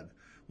 has said.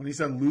 When he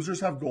said,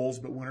 losers have goals,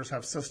 but winners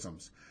have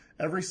systems.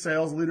 Every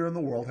sales leader in the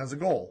world has a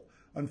goal.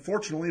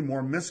 Unfortunately,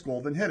 more miss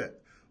goal than hit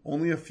it.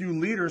 Only a few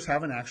leaders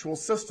have an actual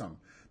system.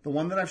 The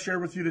one that I've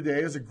shared with you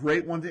today is a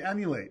great one to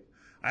emulate.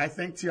 I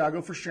thank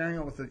Tiago for sharing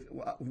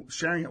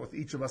it with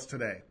each of us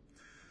today.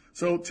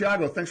 So,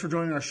 Tiago, thanks for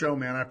joining our show,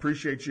 man. I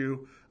appreciate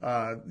you.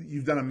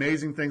 You've done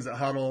amazing things at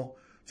Hudl.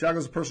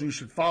 Tiago's a person you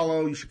should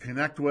follow, you should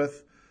connect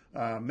with.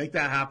 Make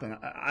that happen.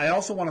 I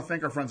also want to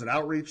thank our friends at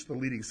Outreach, the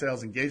leading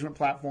sales engagement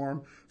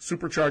platform.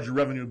 Supercharge your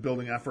revenue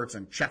building efforts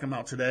and check them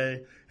out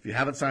today. If you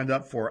haven't signed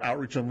up for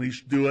Outreach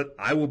Unleashed, do it.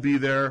 I will be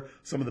there.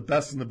 Some of the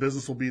best in the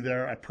business will be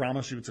there. I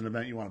promise you it's an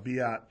event you want to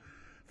be at.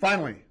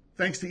 Finally,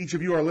 thanks to each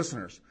of you, our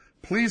listeners.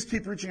 Please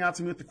keep reaching out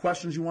to me with the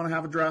questions you want to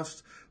have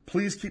addressed.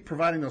 Please keep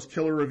providing those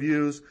killer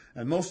reviews.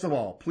 And most of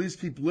all, please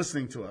keep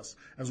listening to us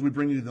as we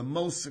bring you the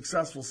most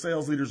successful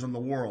sales leaders in the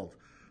world.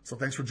 So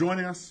thanks for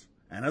joining us.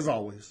 And as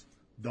always,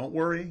 don't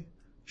worry,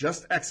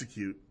 just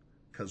execute,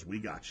 because we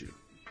got you.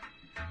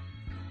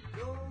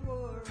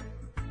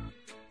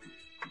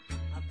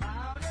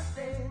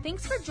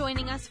 Thanks for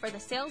joining us for the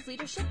Sales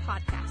Leadership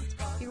Podcast,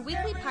 your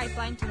weekly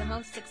pipeline to the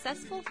most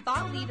successful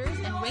thought leaders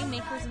and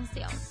rainmakers in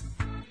sales.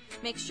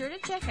 Make sure to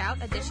check out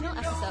additional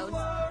episodes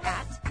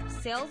at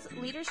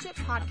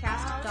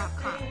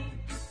salesleadershippodcast.com.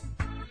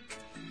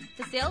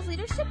 The Sales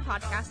Leadership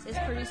Podcast is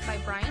produced by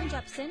Brian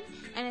Jepson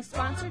and is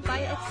sponsored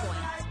by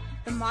Xvoyant,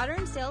 the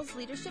modern sales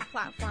leadership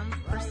platform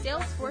for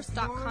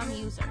Salesforce.com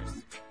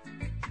users.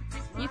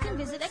 You can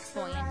visit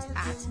Xvoyant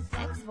at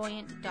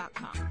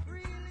xvoyant.com.